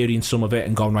experienced some of it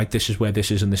and gone, right, this is where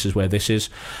this is and this is where this is.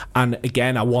 And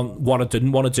again, what I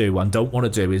didn't want to do and don't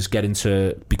want to do is get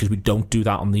into, because we don't do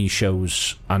that on these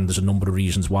shows, and there's a number of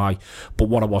reasons why. But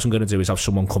what I wasn't going to do is have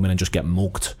someone come in and just get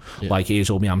mugged. Yeah. Like, here's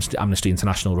all my Amnesty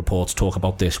International reports, talk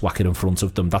about this, whack it in front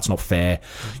of them. That's not fair.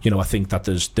 You know, I think that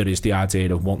there is the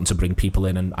idea of wanting to bring people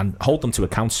in and hold them to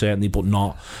account, certainly, but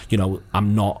not, you know,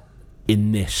 I'm not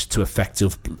in this to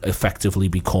effectively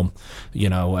become, you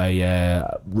know,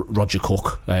 a Roger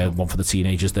Cook, one for the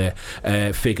teenagers there,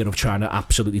 figure of trying to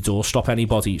absolutely doorstop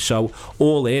anybody. So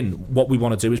all in, what we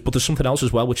want to do is, but there's something else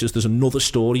as well, which is there's another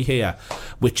story here,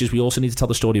 which is we also need to tell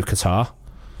the story of Qatar.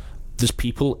 There's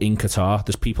people in Qatar,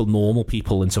 there's people, normal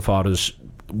people, insofar as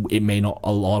it may not,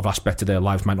 a lot of aspects of their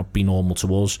lives might not be normal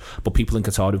to us, but people in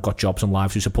Qatar who've got jobs and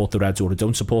lives, who support the Reds or who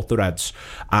don't support the Reds.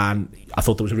 And I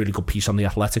thought there was a really good piece on The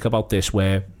Athletic about this,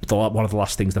 where one of the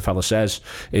last things the fella says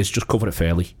is just cover it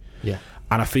fairly. Yeah.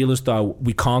 And I feel as though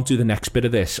we can't do the next bit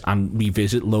of this and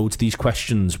revisit loads of these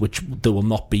questions, which there will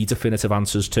not be definitive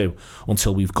answers to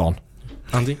until we've gone.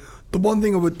 Andy? The one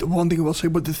thing I will say,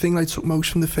 but the thing I took most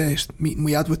from the first meeting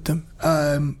we had with them,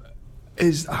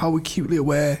 is how acutely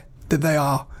aware that they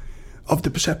are of the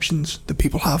perceptions that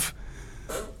people have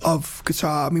of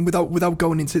Qatar. I mean, without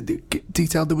going into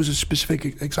detail, there was a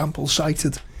specific example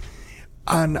cited,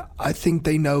 and I think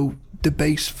they know the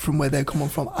base from where they're coming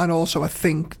from, and also I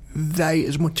think they,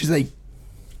 as much as they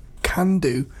can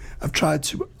do, have tried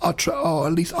to, or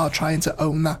at least are trying to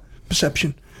own that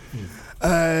perception.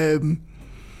 And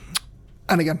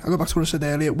again, I go back to what I said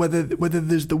earlier, whether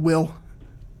there's the will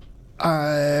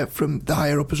from the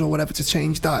higher uppers or whatever to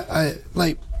change that,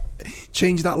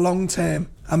 change that long term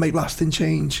and make lasting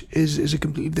change is a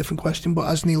completely different question. But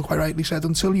as Neil quite rightly said,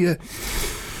 until you,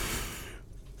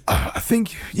 I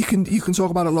think you can talk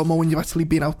about it a lot more when you've actually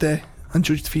been out there and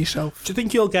judged for yourself. Do you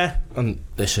think you'll get, and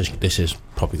this is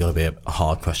probably going to be a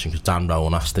hard question because Dan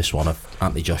Rowan asked this one of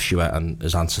Anthony Joshua and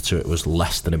his answer to it was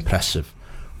less than impressive.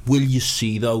 Will you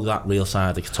see, though, that real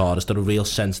side of Qatar? Is there a real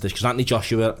sense of this? Because Anthony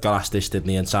Joshua got asked this, didn't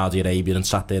he, in Saudi Arabia, and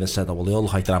sat there and said, oh, well, they all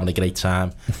look like they're having a great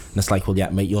time. And it's like, well,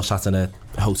 yeah, mate, you're sat in a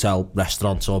hotel,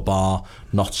 restaurant or bar,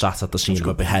 not sat at the scene of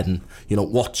a beheading. You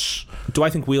know, do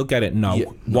I think we'll get it? No. Yeah,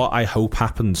 no. What I hope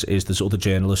happens is there's other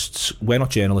journalists. We're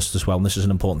not journalists as well, and this is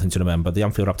an important thing to remember. The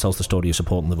Anfield Wrap tells the story of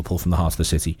supporting Liverpool from the heart of the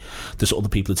city. There's other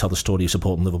people who tell the story of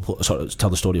supporting Liverpool, tell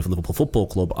the story of Liverpool Football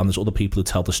Club, and there's other people who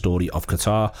tell the story of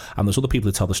Qatar, and there's other people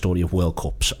who tell the story of World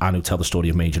Cups and who tell the story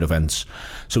of major events.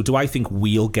 So do I think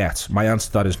we'll get? My answer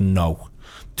to that is no.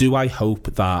 Do I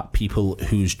hope that people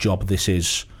whose job this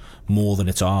is more than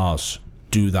it's ours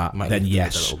do that? Then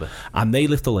yes. And they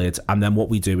lift the lid, and then what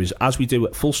we do is, as we do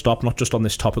it, full stop, not just on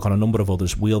this topic, on a number of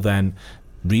others, we'll then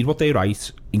read what they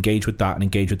write, engage with that and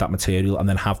engage with that material, and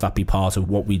then have that be part of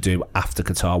what we do after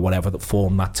Qatar, whatever the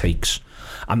form that takes.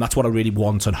 And that's what I really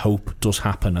want and hope does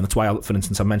happen. And that's why, for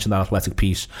instance, I mentioned that Athletic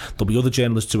piece. There'll be other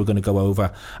journalists who are going to go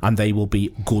over, and they will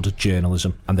be good at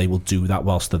journalism, and they will do that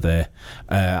whilst they're there,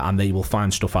 and they will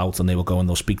find stuff out, and they will go and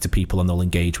they'll speak to people and they'll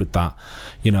engage with that,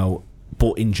 you know.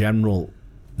 But in general,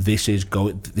 this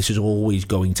is always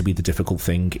going to be the difficult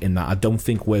thing, in that I don't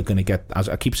think we're going to get, as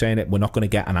I keep saying it, we're not going to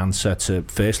get an answer to,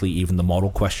 firstly, even the moral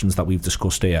questions that we've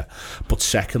discussed here, but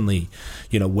secondly,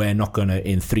 you know, we're not going to,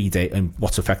 in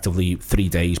what's effectively 3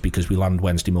 days, because we land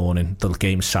Wednesday morning, the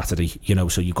game's Saturday, you know,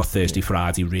 so you've got Thursday,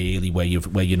 Friday really where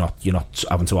you're not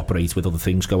having to operate with other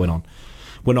things going on.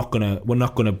 We're not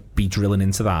gonna be drilling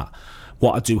into that.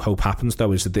 What I do hope happens,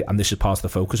 though, is that, and this is part of the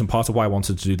focus, and part of why I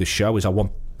wanted to do this show, is I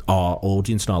want our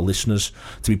audience and our listeners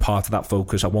to be part of that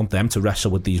focus. I want them to wrestle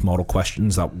with these moral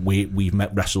questions that we've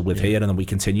wrestled with here, and then we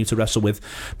continue to wrestle with,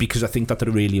 because I think that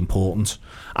they're really important,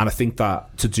 and I think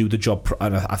that to do the job,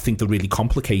 and I think they're really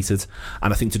complicated,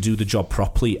 and I think to do the job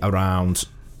properly around,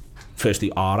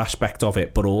 firstly, our aspect of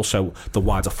it, but also the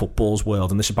wider football's world.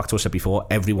 And this is back to what I said before,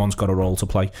 everyone's got a role to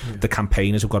play. Yeah. The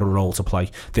campaigners have got a role to play.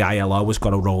 The ILO has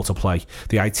got a role to play.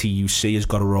 The ITUC has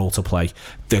got a role to play.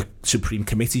 The Supreme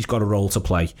Committee's got a role to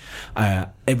play.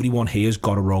 Everyone here's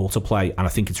got a role to play, and I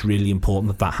think it's really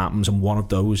important that happens, and one of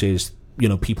those is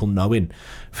people knowing,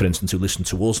 for instance, who listen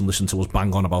to us and listen to us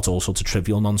bang on about all sorts of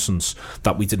trivial nonsense,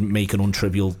 that we didn't make an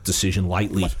untrivial decision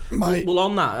lightly. Well,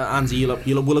 on that, Andy,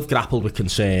 you will have grappled with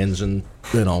concerns and,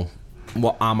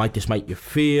 what might this make you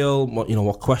feel,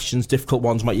 what questions, difficult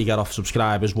ones might you get off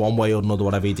subscribers one way or another,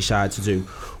 whatever you decide to do.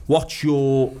 What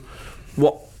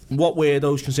were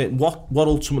those concerns? What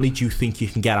ultimately do you think you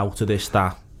can get out of this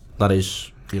that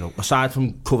is, aside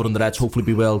from covering the Reds, hopefully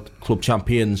be World Club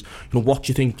champions, what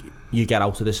do you think you get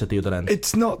out of this at the other end?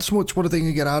 It's not so much what I think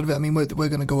you get out of it. I mean, we're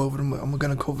going to go over and we're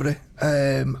going to cover it.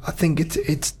 I think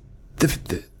it's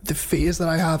the fears that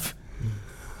I have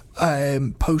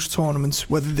post tournaments,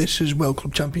 whether this is World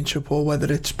Club Championship or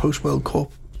whether it's post World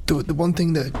Cup. The one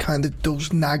thing that kind of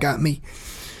does nag at me,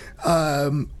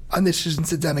 and this isn't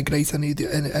to denigrate any of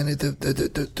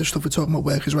the stuff we're talking about,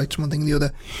 workers' rights, one thing and the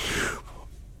other.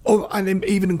 And it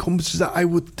even encompasses that I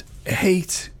would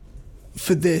hate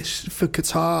for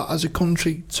Qatar as a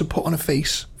country to put on a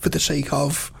face for the sake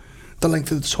of the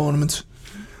length of the tournament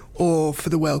or for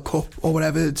the World Cup or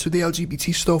whatever. So the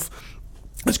LGBT stuff,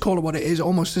 let's call it what it is,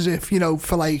 almost as if,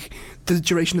 for like the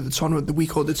duration of the tournament, the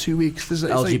week or the 2 weeks.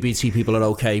 LGBT people are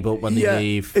okay, but when they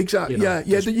leave... Exactly,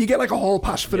 you get like a hall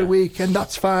pass for the week and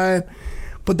that's fine.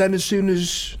 But then as soon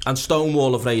as... And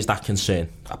Stonewall have raised that concern.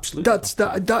 Absolutely.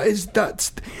 That's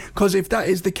because if that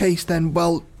is the case, then,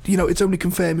 well, it's only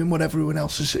confirming what everyone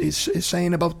else is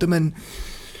saying about them. And,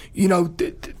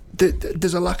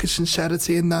 there's a lack of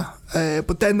sincerity in that.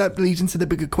 But then that leads into the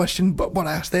bigger question, but what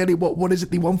I asked earlier, what is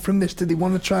it they want from this? Do they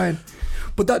want to try and...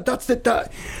 But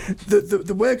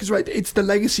the workers' right, it's the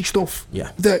legacy stuff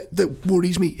that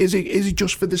worries me. Is it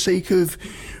just for the sake of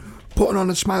putting on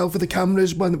a smile for the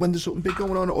cameras when there's something big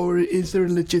going on, or is there a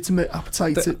legitimate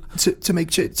appetite to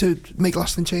make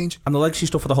lasting change? And the legacy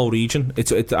stuff for the whole region.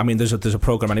 I mean, there's a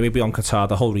program anyway beyond Qatar.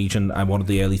 The whole region, and one of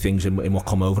the early things in what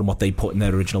come over and what they put in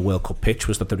their original World Cup pitch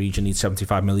was that the region needs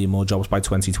 75 million more jobs by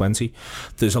 2020.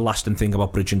 There's a lasting thing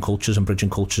about bridging cultures, and bridging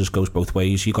cultures goes both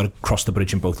ways. You've got to cross the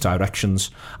bridge in both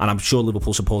directions, and I'm sure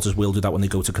Liverpool supporters will do that when they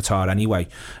go to Qatar anyway.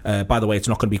 By the way, it's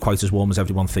not going to be quite as warm as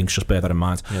everyone thinks. Just bear that in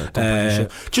mind.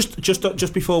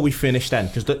 Just before we finish then,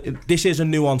 because this is a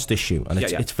nuanced issue and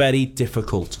it's very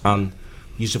difficult, and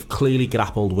you have clearly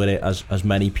grappled with it as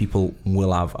many people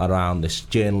will have around this.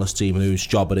 Journalist team whose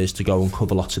job it is to go and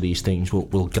cover lots of these things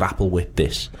will grapple with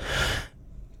this.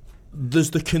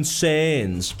 There's the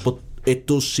concerns, but it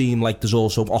does seem like there's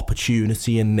also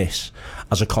opportunity in this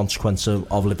as a consequence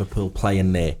of Liverpool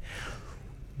playing there.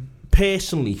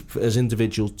 Personally, as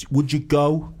individuals, would you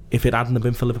go if it hadn't have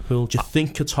been for Liverpool? Do you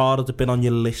think Qatar would have been on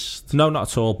your list? No,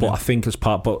 not at all. But I think as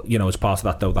part of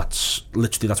that, though, that's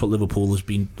what Liverpool has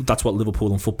been. That's what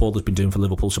Liverpool and football has been doing for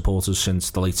Liverpool supporters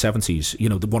since the late 70s.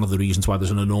 One of the reasons why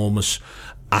there's an enormous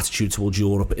attitude towards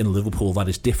Europe in Liverpool that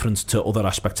is different to other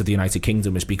aspects of the United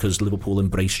Kingdom is because Liverpool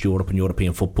embraced Europe and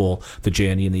European football, the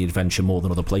journey and the adventure, more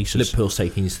than other places. Liverpool's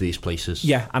taking us to these places.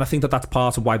 Yeah, and I think that's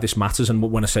part of why this matters. And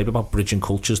when I say about bridging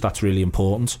cultures, that's really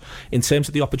important. In terms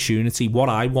of the opportunity, what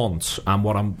I want and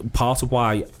what I'm part of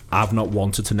why I've not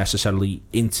wanted to necessarily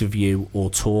interview or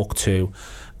talk to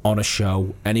on a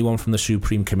show anyone from the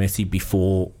Supreme Committee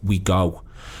before we go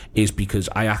is because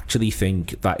I actually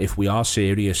think that if we are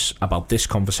serious about this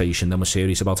conversation, then we're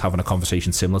serious about having a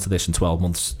conversation similar to this in 12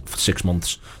 months, 6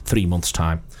 months, 3 months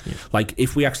time. Like,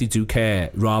 if we actually do care,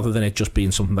 rather than it just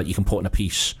being something that you can put in a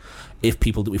piece, if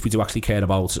we do actually care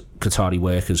about Qatari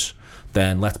workers,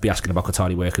 then let's be asking about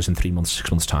Qatari workers in 3 months, 6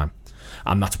 months time.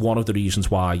 And that's one of the reasons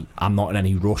why I'm not in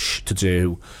any rush to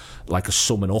do like a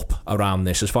summing up around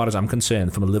this. As far as I'm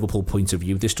concerned, from a Liverpool point of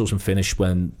view, this doesn't finish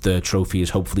when the trophy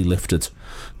is hopefully lifted.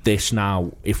 This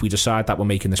now, if we decide that we're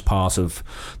making this part of,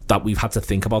 that we've had to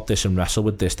think about this and wrestle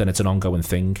with this, then it's an ongoing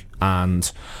thing. And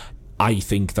I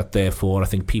think that therefore,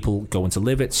 people going to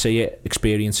live it, see it,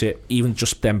 experience it, even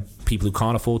just them people who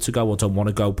can't afford to go or don't want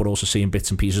to go, but also seeing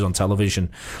bits and pieces on television,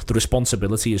 the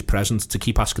responsibility is present to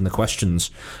keep asking the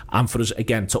questions and for us,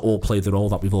 again, to all play the role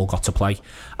that we've all got to play.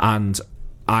 And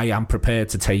I am prepared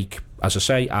to take, as I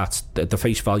say, at the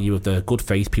face value of the good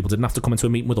faith, people didn't have to come into a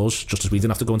meeting with us, just as we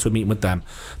didn't have to go into a meeting with them,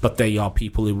 but they are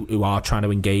people who are trying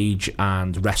to engage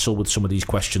and wrestle with some of these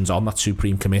questions on that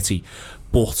Supreme Committee.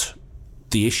 But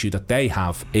the issue that they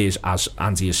have is, as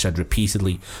Andy has said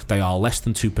repeatedly, they are less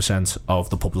than 2% of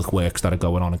the public works that are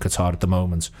going on in Qatar at the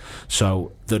moment.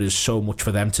 So there is so much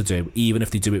for them to do, even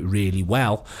if they do it really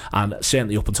well. And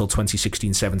certainly up until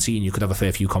 2016-17, you could have a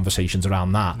fair few conversations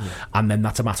around that. Yeah. And then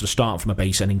that's a matter of starting from a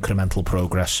base and incremental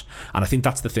progress. And I think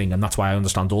that's the thing, and that's why I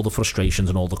understand all the frustrations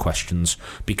and all the questions,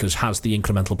 because has the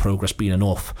incremental progress been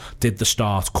enough? Did the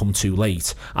start come too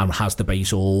late? And has the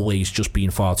base always just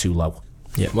been far too low?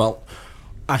 Yeah, well,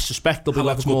 I suspect there'll be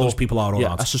lots more. Those people are,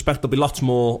 I suspect there'll be lots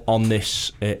more on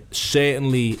this.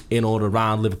 Certainly in or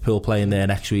around Liverpool playing there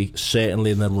next week.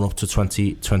 Certainly in the run up to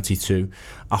 2022.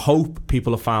 I hope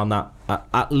people have found that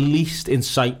at least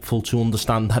insightful to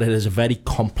understand that it is a very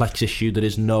complex issue. There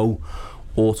is no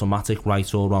automatic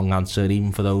right or wrong answer,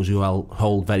 even for those who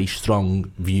hold very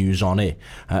strong views on it.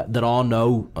 There are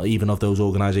no, even of those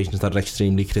organisations that are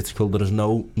extremely critical, there is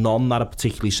none that are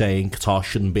particularly saying Qatar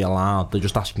shouldn't be allowed. They're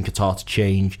just asking Qatar to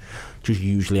change, just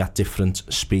usually at different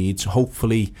speeds.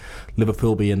 Hopefully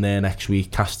Liverpool being there next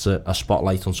week casts a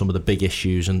spotlight on some of the big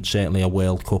issues, and certainly a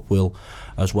World Cup will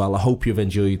as well. I hope you've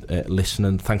enjoyed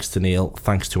listening. Thanks to Neil,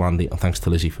 thanks to Andy, and thanks to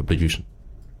Lizzie for producing.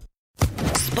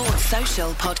 Sports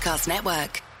Social Podcast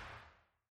Network.